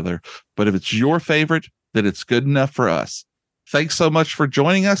most popular, but if it's your favorite, then it's good enough for us. Thanks so much for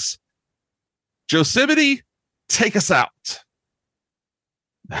joining us. Yosemite, take us out.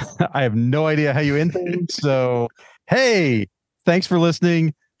 I have no idea how you end things. So, hey, thanks for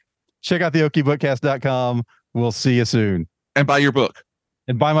listening. Check out the okiebookcast.com. We'll see you soon. And buy your book.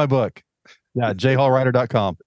 And buy my book. Yeah, jhallwriter.com.